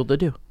 See what they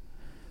do.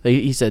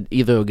 He said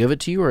either they'll give it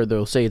to you or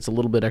they'll say it's a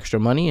little bit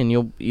extra money and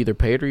you'll either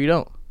pay it or you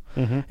don't.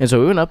 And so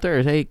we went up there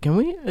and hey,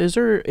 is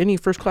there any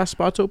first class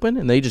spots open?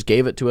 And they just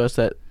gave it to us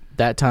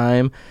that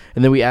time.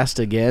 And then we asked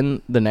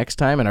again the next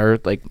time, and our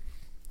like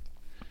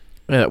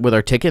with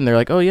our ticket, and they're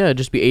like, oh yeah, it'd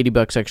just be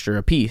 $80 extra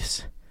a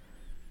piece.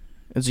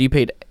 And so you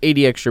paid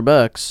 80 extra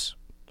bucks,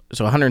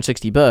 so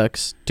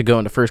 $160 to go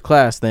into first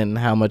class. Then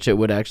how much it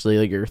would actually,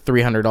 like your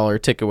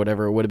 $300 ticket,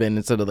 whatever it would have been,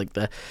 instead of like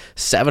the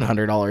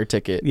 $700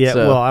 ticket. Yeah,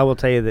 so, well, I will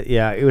tell you that.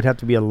 Yeah, it would have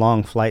to be a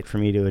long flight for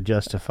me to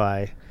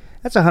justify.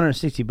 That's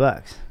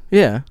 $160.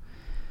 Yeah.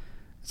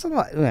 It's a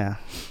lot, yeah.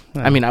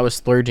 I mean, I was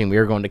splurging. We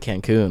were going to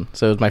Cancun,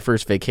 so it was my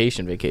first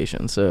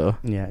vacation. So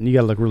yeah, and you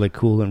gotta look really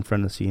cool in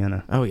front of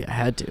Sienna. Oh yeah,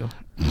 had to.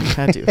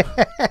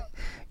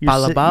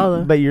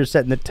 Bala. But you're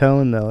setting the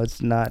tone, though.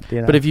 It's not,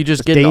 But if you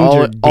just get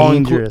an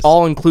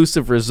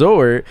all-inclusive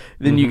resort,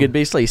 then you could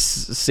basically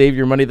save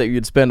your money that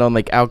you'd spend on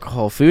like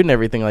alcohol, food, and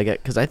everything like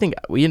that. Because I think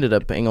we ended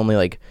up paying only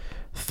like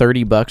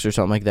 $30 or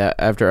something like that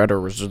after at a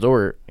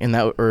resort, and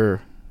I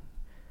think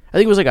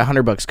it was like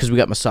 $100 because we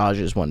got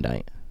massages one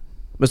night.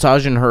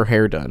 Massage and her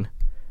hair done,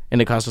 and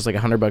it cost us like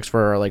 $100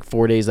 for our like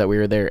 4 days that we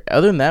were there.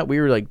 Other than that,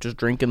 we were like just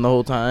drinking the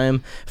whole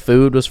time.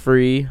 Food was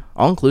free.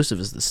 All inclusive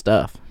is the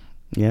stuff.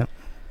 Yeah.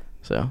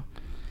 So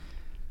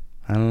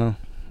I don't know.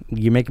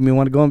 You're making me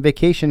want to go on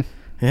vacation.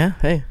 Yeah.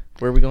 Hey,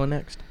 where are we going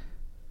next?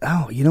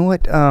 Oh, you know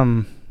what?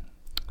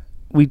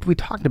 We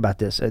talked about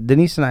this.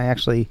 Denise and I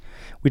actually,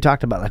 we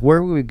talked about like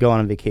where would we go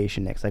on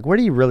vacation next? Like, where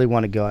do you really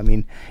want to go? I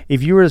mean,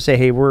 if you were to say,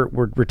 hey, we're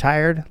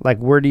retired, like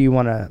where do you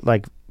want to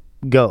like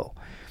go?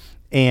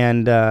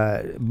 And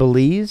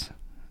Belize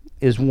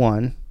is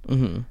one.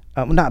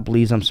 Not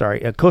Belize, I'm sorry.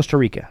 Costa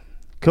Rica.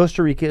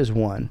 Costa Rica is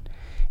one.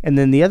 And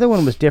then the other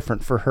one was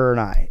different for her and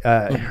I.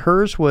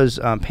 Hers was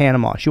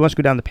Panama. She wants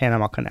to go down the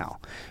Panama Canal,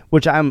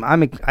 which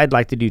I'd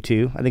like to do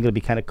too. I think it'll be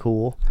kind of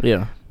cool.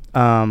 Yeah.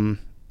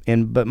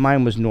 But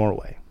mine was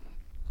Norway.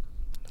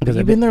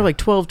 You've been there like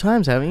 12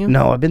 times, haven't you?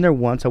 No, I've been there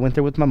once. I went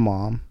there with my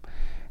mom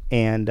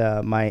and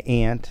my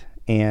aunt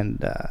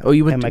and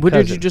you went? And my where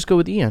cousin. did you just go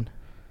with Ian?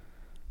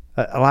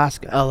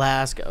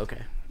 Alaska.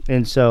 Okay.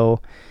 And so,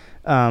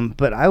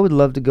 but I would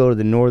love to go to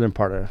the northern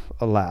part of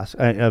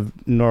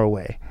of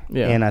Norway.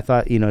 Yeah. And I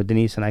thought,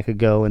 Denise and I could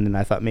go, and then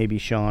I thought maybe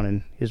Sean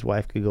and his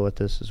wife could go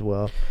with us as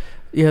well.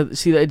 Yeah,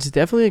 see, it's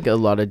definitely like a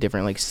lot of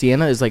different. Like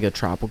Sienna is like a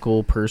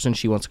tropical person.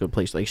 She wants to go to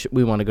places. Like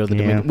we want to go to the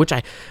Dominican, which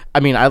I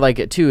mean, I like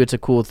it too. It's a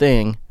cool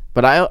thing.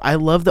 But I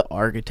love the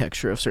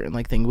architecture of certain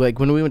like things. Like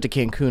when we went to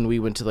Cancun, we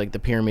went to like the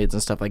pyramids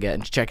and stuff like that,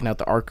 and checking out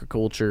the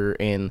architecture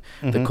and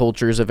the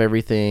cultures of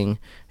everything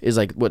is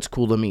like what's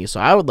cool to me. So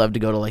I would love to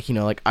go to like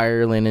like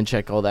Ireland and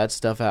check all that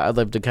stuff out. I'd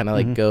love to kind of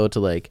like go to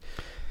like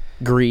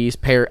Greece,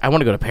 Paris. I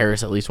want to go to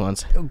Paris at least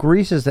once.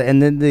 Greece is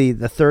and then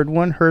the third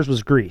one, hers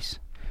was Greece,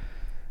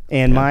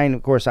 and mine,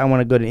 of course, I want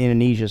to go to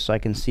Indonesia so I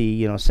can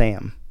see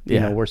Sam.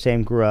 Where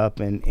Sam grew up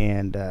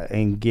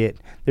and get.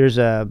 There's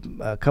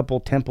a couple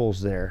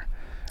temples there.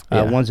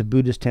 One's a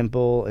Buddhist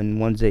temple and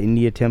one's an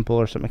India temple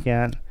or something like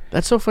that.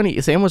 That's so funny.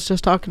 Sam was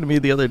just talking to me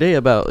the other day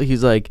about,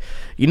 he's like,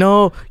 you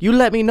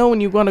let me know when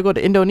you want to go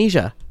to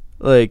Indonesia.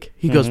 Like,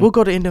 he goes, we'll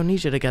go to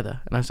Indonesia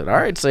together. And I said, all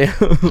right, Sam.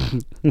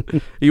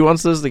 He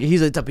wants us,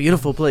 he's like, it's a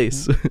beautiful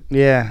place.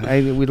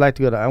 Yeah, we'd like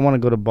to go to, I want to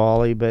go to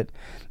Bali, but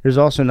there's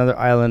also another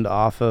island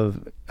off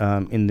of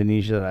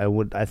Indonesia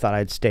that I thought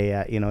I'd stay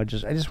at. I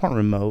just want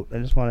remote. I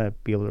just want to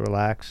be able to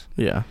relax.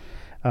 Yeah.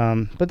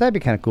 But that'd be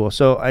kind of cool.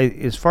 So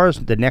as far as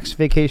the next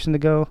vacation to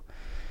go,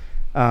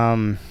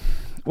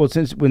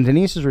 since when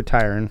Denise is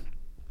retiring,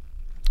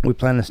 we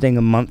plan on staying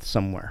a month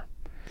somewhere.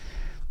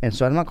 And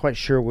so I'm not quite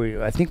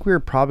sure. I think we're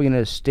probably going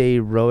to stay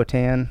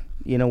Roatan,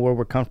 where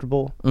we're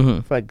comfortable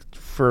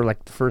for the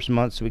first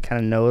month, so we kind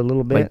of know a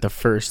little bit. Like the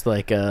first,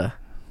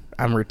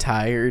 I'm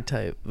retired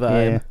type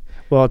vibe. Yeah.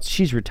 Well,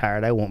 she's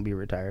retired. I won't be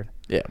retired.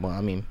 Yeah, well,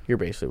 I mean, you're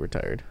basically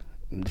retired.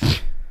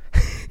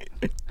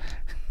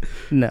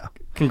 No.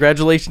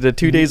 Congratulations to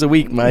 2 days a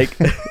week, Mike.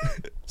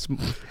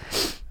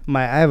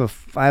 I have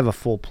a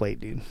full plate,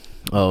 dude.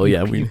 Oh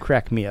yeah, You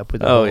crack me up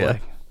with the Oh whole, yeah.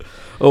 like,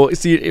 Oh,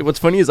 see, what's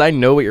funny is I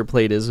know what your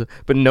plate is,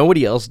 but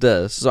nobody else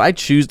does. So I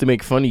choose to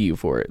make fun of you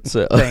for it.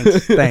 So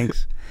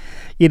thanks.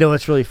 You know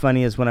what's really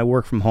funny is when I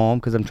work from home,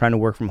 because I'm trying to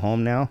work from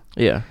home now,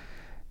 yeah,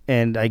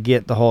 and I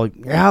get the whole,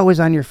 you're always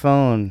on your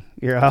phone.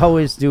 You're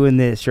always doing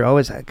this. You're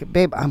always,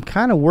 babe, I'm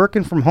kind of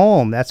working from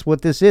home. That's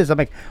what this is. I'm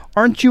like,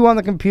 aren't you on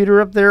the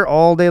computer up there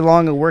all day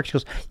long at work? She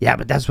goes, yeah,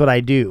 but that's what I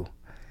do.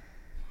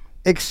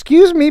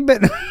 Excuse me,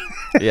 but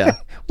yeah,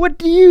 what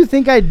do you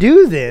think I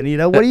do then? You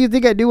know, what do you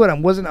think I do when I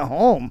wasn't at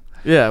home?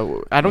 yeah.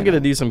 I don't get to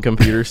do some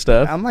computer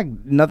stuff. I'm like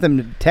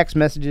nothing, text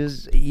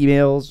messages,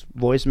 emails,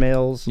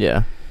 voicemails,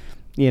 Yeah.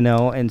 you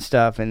know, and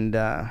stuff. And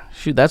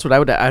Shoot, that's what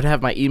I'd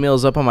have my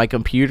emails up on my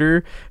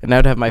computer, and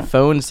I'd have my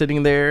phone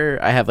sitting there.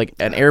 I have like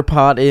an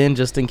AirPod in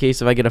just in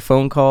case if I get a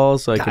phone call,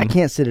 so I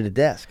can't sit at a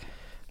desk.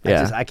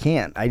 Yeah. I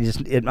can't.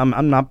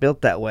 I'm not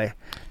built that way.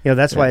 You know,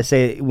 that's why I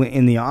say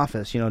in the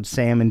office, you know,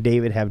 Sam and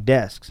David have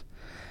desks,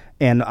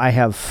 and I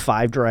have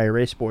 5 dry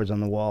erase boards on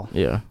the wall.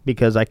 Yeah.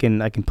 Because I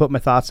can put my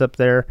thoughts up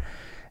there,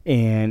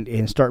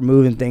 and start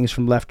moving things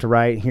from left to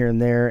right here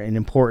and there, and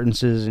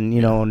importances, and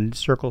you know, and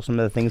circle some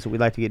of the things that we'd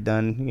like to get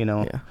done. You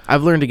know. Yeah.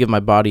 I've learned to give my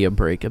body a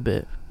break a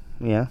bit.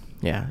 Yeah.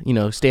 Yeah. You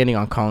know, standing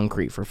on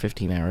concrete for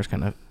 15 hours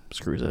kind of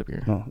screws up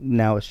your. Well,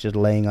 now it's just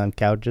laying on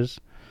couches.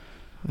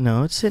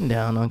 No, it's sitting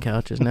down on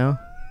couches now.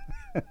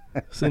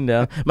 Sitting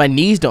down. My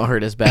knees don't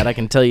hurt as bad. I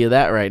can tell you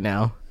that right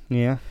now.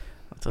 Yeah.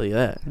 I'll tell you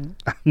that.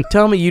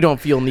 Tell me you don't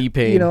feel knee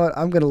pain. You know what?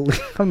 I'm gonna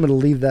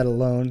leave that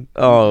alone.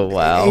 Oh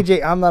wow.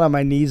 AJ, I'm not on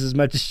my knees as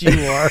much as you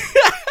are.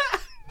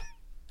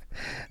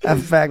 In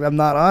fact, I'm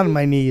not on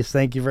my knees.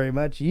 Thank you very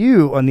much.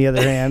 You, on the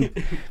other hand,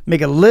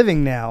 make a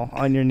living now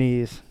on your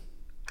knees.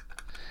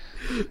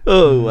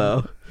 Oh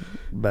wow.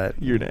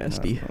 But You're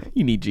nasty.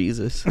 You need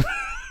Jesus.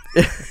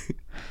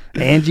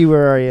 Angie,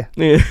 where are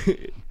you?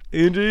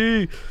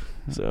 Angie.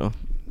 So,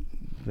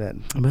 But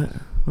but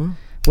well,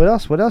 what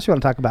else? What else you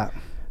want to talk about?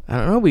 I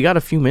don't know. We got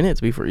a few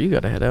minutes before you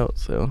got to head out.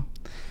 So,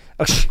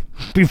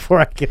 Before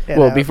I get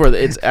well, before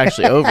it's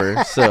actually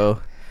over. So,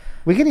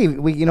 we could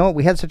even you know what?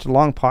 We had such a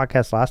long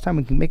podcast last time.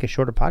 We can make a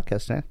shorter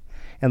podcast then,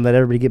 and let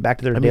everybody get back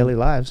to their daily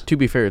lives. to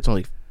be fair, it's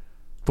only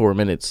 4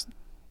 minutes.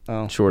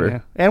 Shorter. Yeah.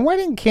 And why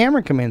didn't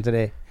Cameron come in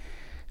today?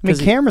 I mean, 'Cause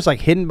he- Cameron's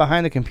like hidden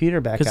behind the computer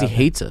back Because he out there.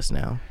 hates us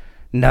now.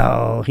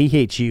 No, he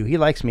hates you. He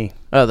likes me.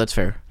 Oh, that's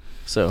fair.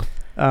 So,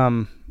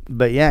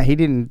 But yeah, he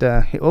didn't.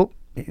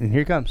 And here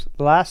he comes.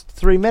 The last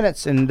 3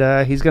 minutes, and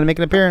he's gonna make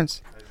an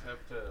appearance.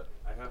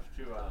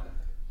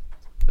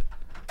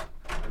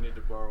 I need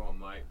to borrow a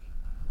mic.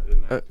 I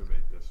didn't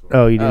activate this one.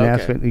 Oh, you didn't Oh,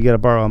 ask okay. me. You got to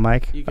borrow a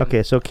mic. You can-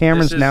 Okay, so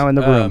Cameron's This is now in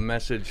the a room.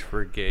 message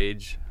for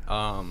Gage.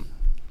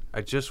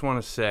 I just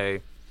want to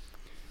say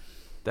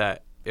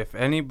that if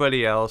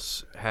anybody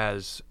else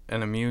has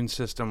an immune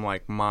system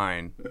like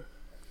mine,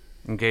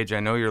 and Gage, I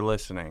know you're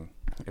listening.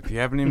 If you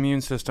have an immune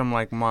system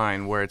like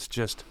mine where it's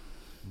just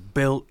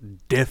built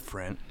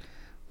different,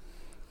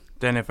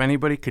 then if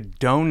anybody could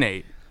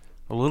donate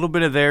a little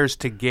bit of theirs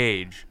to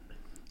Gage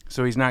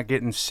so he's not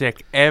getting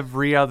sick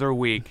every other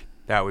week,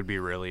 that would be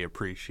really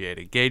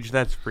appreciated. Gage,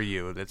 that's for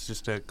you. That's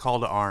just a call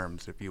to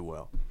arms, if you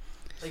will.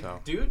 So.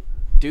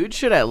 dude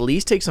should at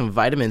least take some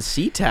vitamin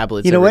C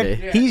tablets. You know what?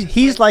 every day.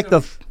 He's like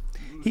the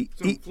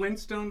Some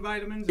Flintstone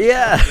vitamins?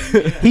 Yeah.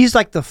 he's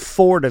like the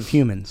Ford of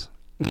humans.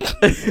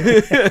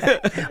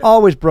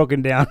 Always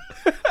broken down.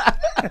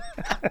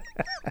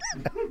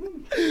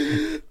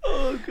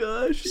 Oh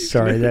gosh.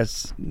 Sorry,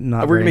 that's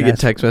not. We're very gonna get nice.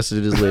 text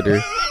messages later.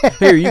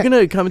 Hey, are you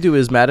gonna come to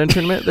his Madden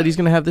tournament that he's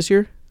gonna have this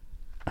year?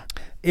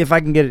 If I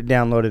can get it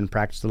downloaded and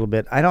practice a little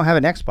bit. I don't have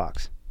an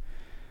Xbox.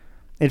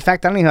 In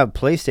fact, I don't even have a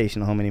PlayStation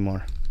at home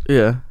anymore.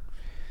 Yeah.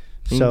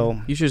 So,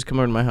 you should just come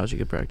over to my house. You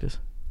could practice.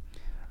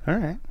 all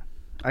right,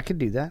 I could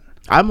do that.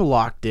 I'm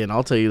locked in.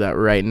 I'll tell you that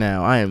right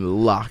now. I am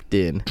locked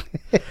in.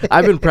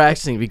 I've been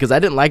practicing because I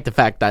didn't like the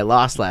fact that I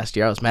lost last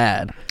year. I was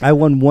mad. I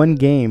won one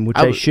game, which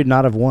I I w- should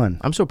not have won.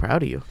 I'm so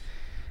proud of you.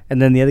 And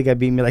then the other guy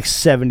beat me like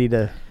 70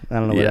 to, I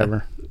don't know, Yeah.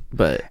 whatever.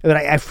 But But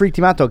I freaked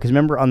him out, though, because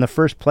remember on the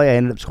first play, I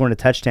ended up scoring a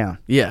touchdown.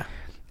 yeah,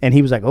 And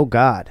he was like, oh,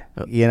 God.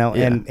 You know,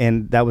 yeah.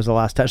 and that was the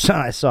last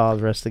touchdown I saw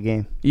the rest of the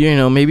game. you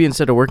know, maybe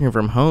instead of working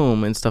from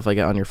home and stuff like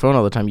that on your phone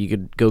all the time, you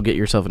could go get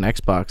yourself an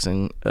Xbox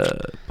and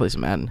play some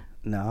Madden.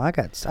 No, I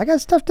got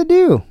stuff to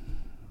do.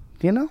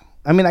 You know?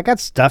 I mean, I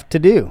got stuff to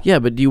do. Yeah,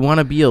 but do you want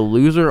to be a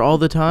loser all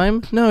the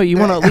time? No, you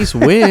want to at least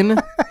win.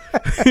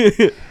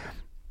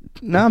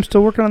 No, I'm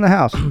still working on the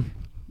house.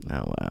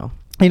 Oh wow.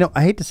 You know,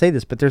 I hate to say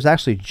this, but there's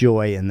actually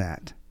joy in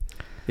that.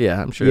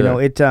 Yeah, I'm sure. You know,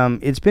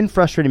 it's been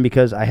frustrating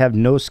because I have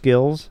no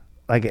skills.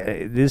 Like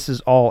this is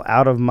all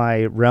out of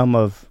my realm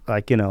of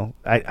like, you know,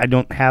 I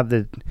don't have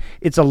the.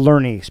 It's a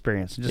learning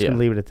experience. I'm just gonna Yeah.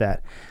 leave it at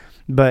that.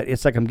 But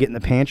it's like I'm getting the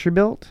pantry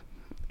built,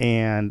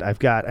 and I've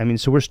got. I mean,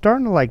 so we're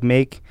starting to like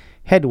make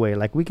headway.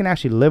 Like we can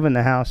actually live in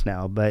the house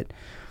now. But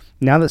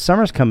now that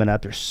summer's coming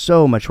up, there's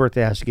so much work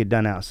that has to get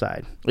done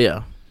outside.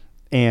 Yeah.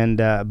 And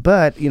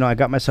but you know, I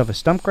got myself a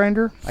stump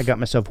grinder. I got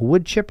myself a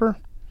wood chipper.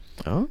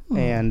 Oh,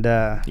 And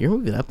you're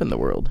moving up in the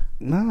world.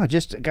 no,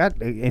 it's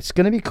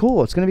going to be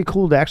cool. It's going to be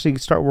cool to actually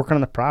start working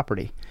on the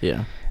property.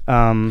 Yeah.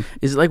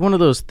 Is it like one of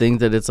those things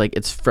that it's like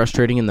it's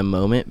frustrating in the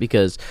moment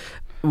because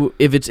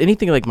if it's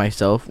anything like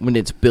myself, when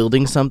it's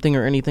building something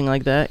or anything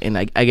like that, and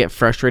I get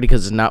frustrated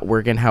because it's not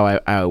working how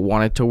I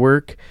want it to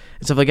work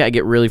and stuff like that, I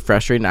get really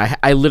frustrated. And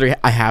I literally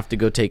have to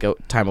go take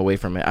time away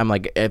from it. I'm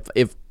like,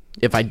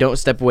 if I don't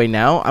step away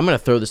now, I'm gonna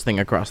throw this thing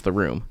across the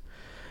room.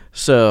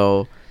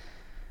 So,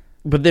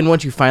 but then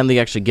once you finally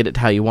actually get it to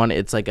how you want it,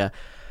 it's like a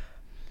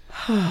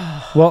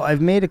Well,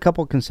 I've made a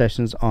couple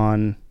concessions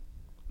on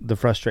the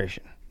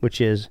frustration, which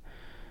is,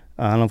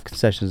 I don't know if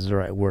concessions is the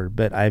right word,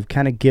 but I've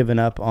kind of given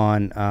up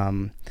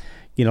on,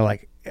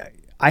 like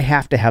I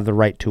have to have the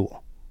right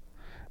tool.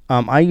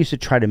 I used to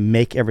try to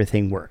make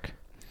everything work,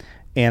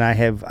 and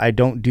I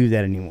don't do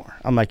that anymore.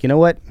 I'm like, you know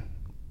what?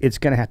 It's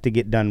going to have to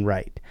get done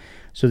right.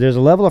 So there's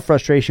a level of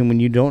frustration when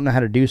you don't know how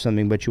to do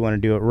something, but you want to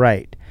do it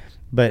right.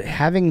 But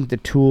having the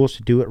tools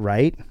to do it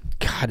right,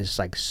 God, it's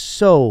like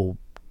so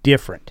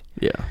different.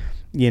 yeah.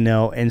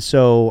 And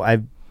so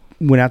I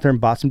went out there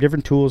and bought some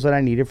different tools that I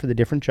needed for the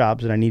different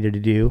jobs that I needed to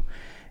do.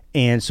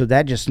 And so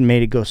that just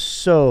made it go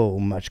so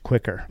much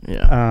quicker.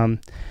 Yeah.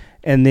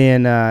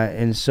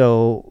 And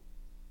so,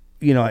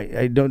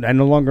 I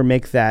no longer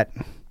make that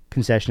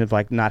concession of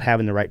like not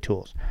having the right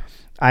tools.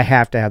 I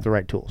have to have the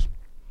right tools.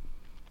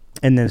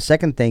 And then the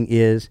second thing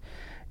is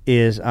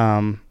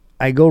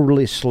I go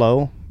really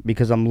slow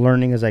because I'm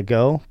learning as I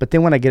go. But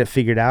then when I get it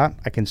figured out,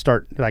 I can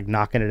start like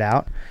knocking it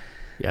out.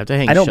 You have to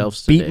hang I don't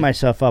shelves beat today.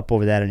 myself up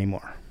over that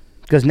anymore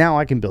because now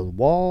I can build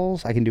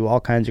walls. I can do all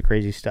kinds of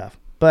crazy stuff.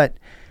 But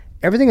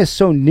everything is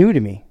so new to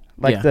me.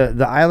 Like Yeah.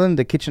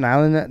 the kitchen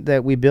island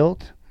that we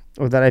built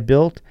or that I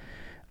built.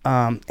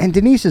 And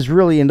Denise is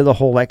really into the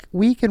whole, like,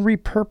 we can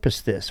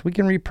repurpose this. We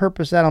can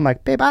repurpose that. I'm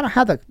like, babe, I don't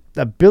have the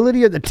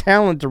ability or the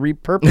talent to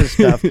repurpose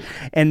stuff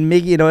and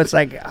make, it's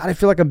like, I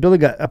feel like I'm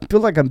building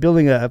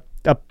a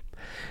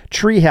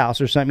tree house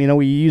or something,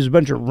 where you use a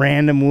bunch of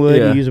random wood,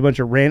 Yeah. you use a bunch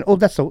of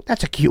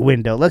that's a cute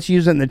window. Let's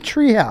use it in the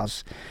tree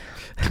house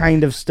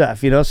kind of stuff,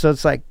 So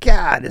it's like,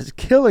 God, it's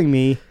killing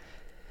me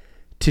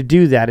to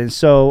do that. And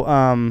so,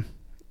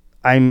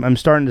 I'm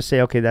starting to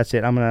say, okay, that's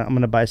it. I'm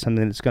gonna buy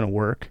something that's gonna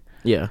work.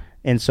 Yeah.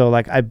 And so,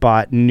 like, I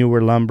bought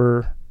newer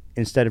lumber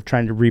instead of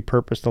trying to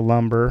repurpose the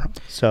lumber.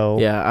 So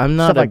Yeah, I'm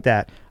not stuff like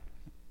that.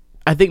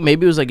 I think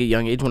maybe it was like a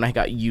young age when I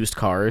got used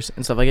cars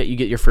and stuff like that. You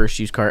get your first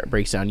used car, it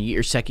breaks down. You get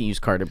your second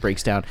used car, it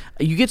breaks down.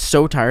 You get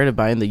so tired of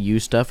buying the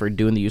used stuff or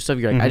doing the used stuff.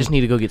 You're like, I just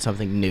need to go get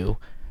something new.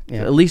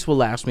 Yeah. At least will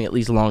last me at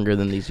least longer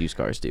than these used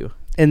cars do.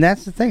 And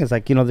that's the thing. It's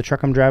like, the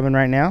truck I'm driving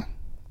right now,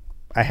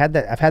 I've had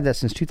that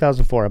since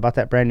 2004. I bought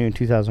that brand new in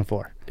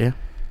 2004. Yeah.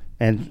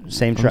 And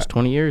same Almost truck.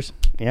 20 years.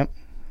 Yep.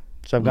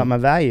 So I've got my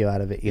value out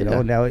of it,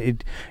 Yeah. Now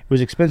it was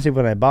expensive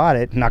when I bought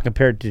it, not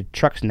compared to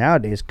trucks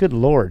nowadays. Good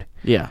Lord.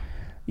 Yeah.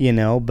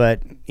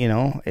 But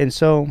and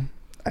so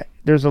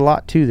there's a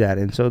lot to that.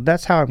 And so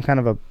that's how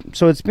I'm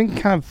so it's been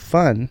kind of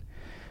fun,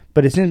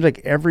 but it seems like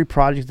every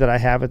project that I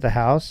have at the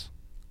house,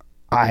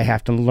 I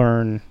have to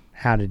learn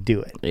how to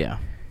do it Yeah.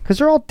 because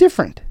they're all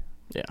different.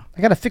 Yeah.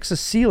 I got to fix a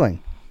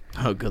ceiling.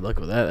 Oh, good luck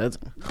with that. That's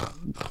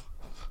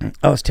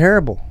Oh, it's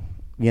terrible.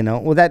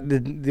 Well, that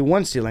the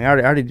one ceiling, I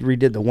already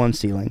redid the one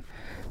ceiling,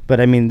 but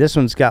I mean this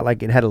one's got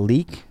it had a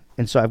leak,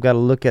 and so I've got to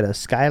look at a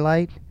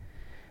skylight,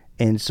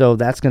 and so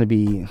that's going to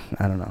be,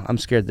 I don't know. I'm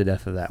scared to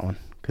death of that one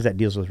because that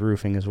deals with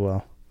roofing as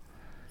well.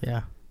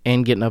 yeah.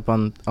 And getting up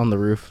on the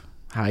roof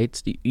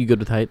heights. You good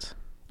with heights?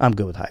 I'm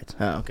good with heights.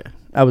 Oh, okay.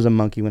 I was a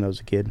monkey when I was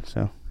a kid,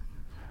 so,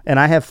 and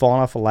I have fallen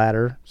off a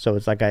ladder, so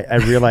it's like I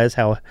realize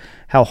how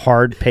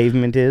hard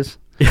pavement is.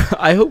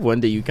 I hope one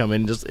day you come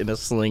in just in a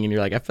sling and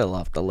you're like, I fell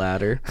off the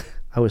ladder.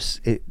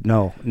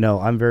 No,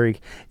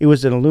 it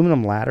was an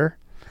aluminum ladder,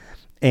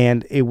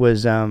 and it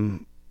was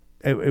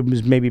it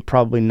was maybe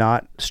probably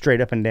not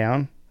straight up and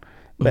down,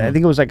 but I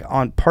think it was like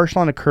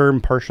partial on a curb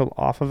and partial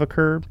off of a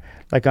curb,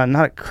 like on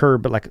not a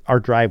curb but like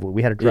our driveway.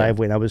 We had a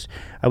driveway, and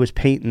I was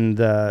painting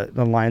the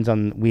lines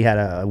on. We had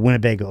a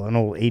Winnebago, an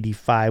old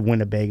 '85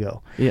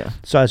 Winnebago. Yeah.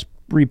 So I was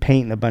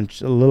repainting a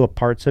bunch of little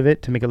parts of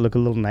it to make it look a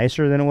little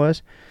nicer than it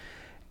was.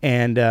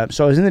 And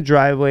so I was in the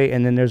driveway,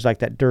 and then there's like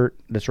that dirt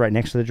that's right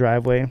next to the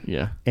driveway.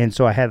 Yeah. And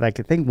so I had I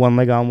think one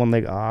leg on, one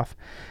leg off,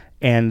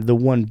 and the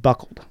one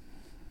buckled.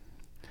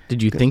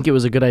 Did you think it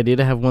was a good idea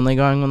to have one leg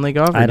on, one leg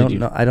off? I don't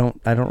know. I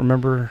don't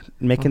remember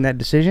making that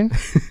decision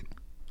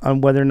on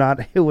whether or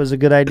not it was a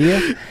good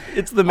idea.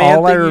 It's the man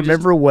All I thing, you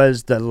remember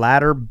was the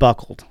ladder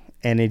buckled,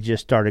 and it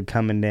just started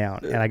coming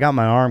down, and I got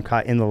my arm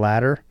caught in the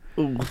ladder.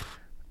 Oof.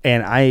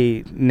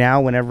 And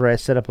now whenever I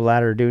set up a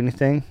ladder or do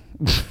anything,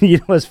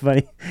 what's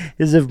funny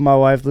is if my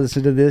wife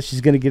listens to this,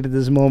 she's going to get to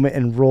this moment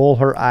and roll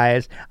her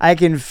eyes. I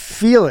can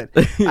feel it.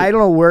 I don't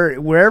know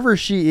wherever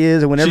she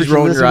is, and whenever She's she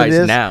rolling listens her to eyes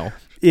this, now.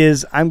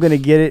 I'm going to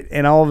get it,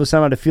 and all of a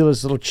sudden I'm going to feel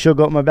this little chill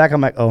go up my back.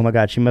 I'm like, oh my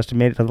God, she must have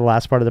made it to the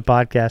last part of the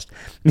podcast,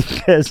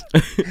 because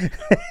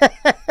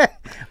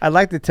I'd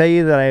like to tell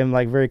you that I am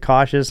very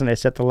cautious and I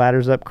set the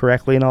ladders up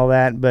correctly and all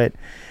that, but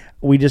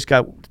we just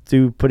got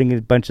through putting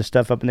a bunch of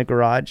stuff up in the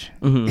garage,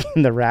 in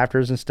the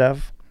rafters and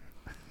stuff.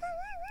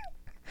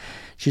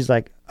 She's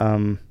like,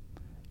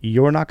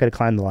 you're not going to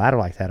climb the ladder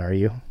like that, are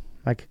you? I'm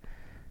like,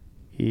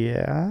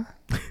 yeah.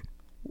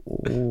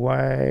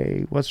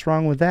 Why? What's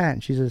wrong with that?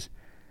 And she says,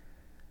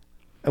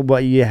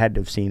 well, you had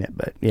to have seen it,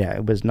 but yeah,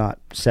 it was not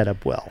set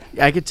up well.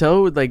 I could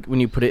tell with, like,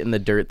 when you put it in the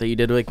dirt that you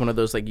did like one of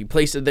those, like, you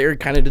placed it there,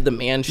 kind of did the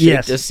man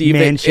shake to see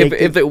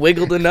if it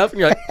wiggled enough, and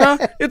you're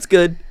like, it's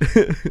good.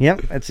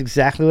 Yep, that's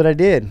exactly what I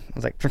did. I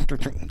was like,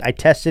 I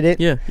tested it.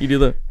 Yeah, you do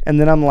that. And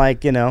then I'm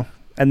like, and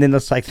then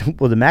it's like,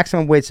 well, the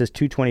maximum weight says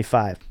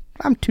 225.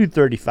 I'm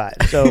 235.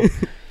 So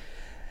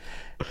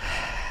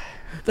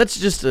that's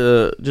just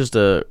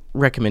a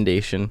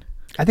recommendation.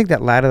 I think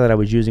that ladder that I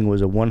was using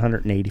was a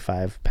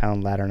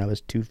 185-pound ladder, and I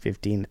was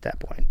 215 at that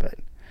point, but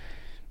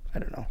I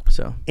don't know.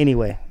 So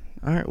anyway.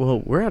 All right,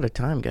 well, we're out of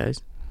time,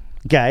 guys.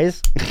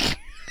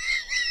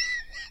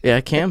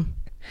 Yeah, Cam.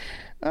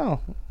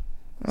 Oh,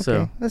 okay.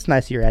 So that's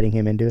nice you're adding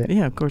him into it.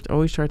 Yeah, of course.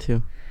 Always try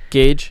to.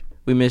 Gage,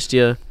 we missed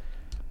you.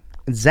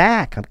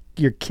 Zach,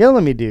 you're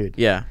killing me, dude.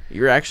 Yeah,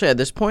 you're actually, at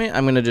this point,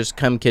 I'm going to just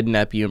come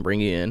kidnap you and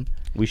bring you in.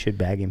 We should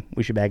bag him.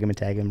 We should bag him and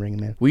tag him, bring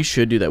him in. We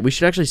should do that. We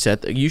should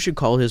actually you should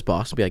call his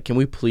boss and be like, can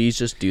we please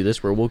just do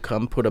this where we'll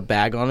come put a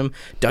bag on him,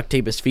 duct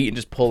tape his feet, and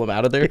just pull him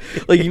out of there?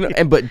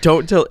 Like, but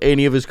don't tell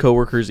any of his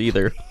coworkers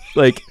either.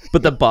 Like,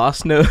 but the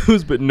boss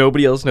knows, but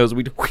nobody else knows.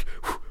 We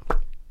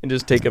and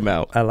just take him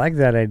out. I like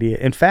that idea.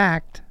 In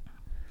fact,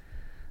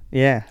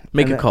 yeah.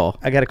 Make a call.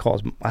 I got to call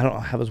I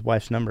don't have his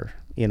wife's number.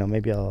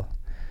 Maybe I'll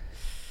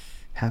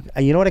have,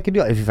 you know what I could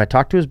do? If I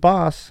talk to his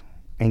boss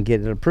and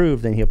get it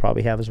approved, then he'll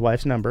probably have his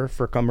wife's number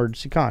for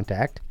emergency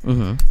contact,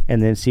 and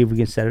then see if we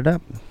can set it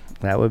up.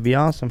 That would be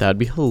awesome. That'd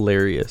be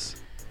hilarious.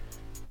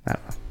 I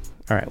don't know.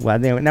 All right. Well,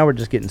 now we're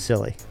just getting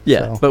silly.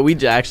 Yeah, but we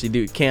actually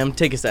do. Cam,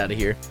 take us out of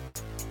here.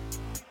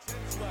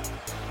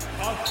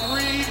 A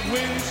 3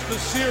 wins the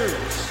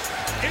series.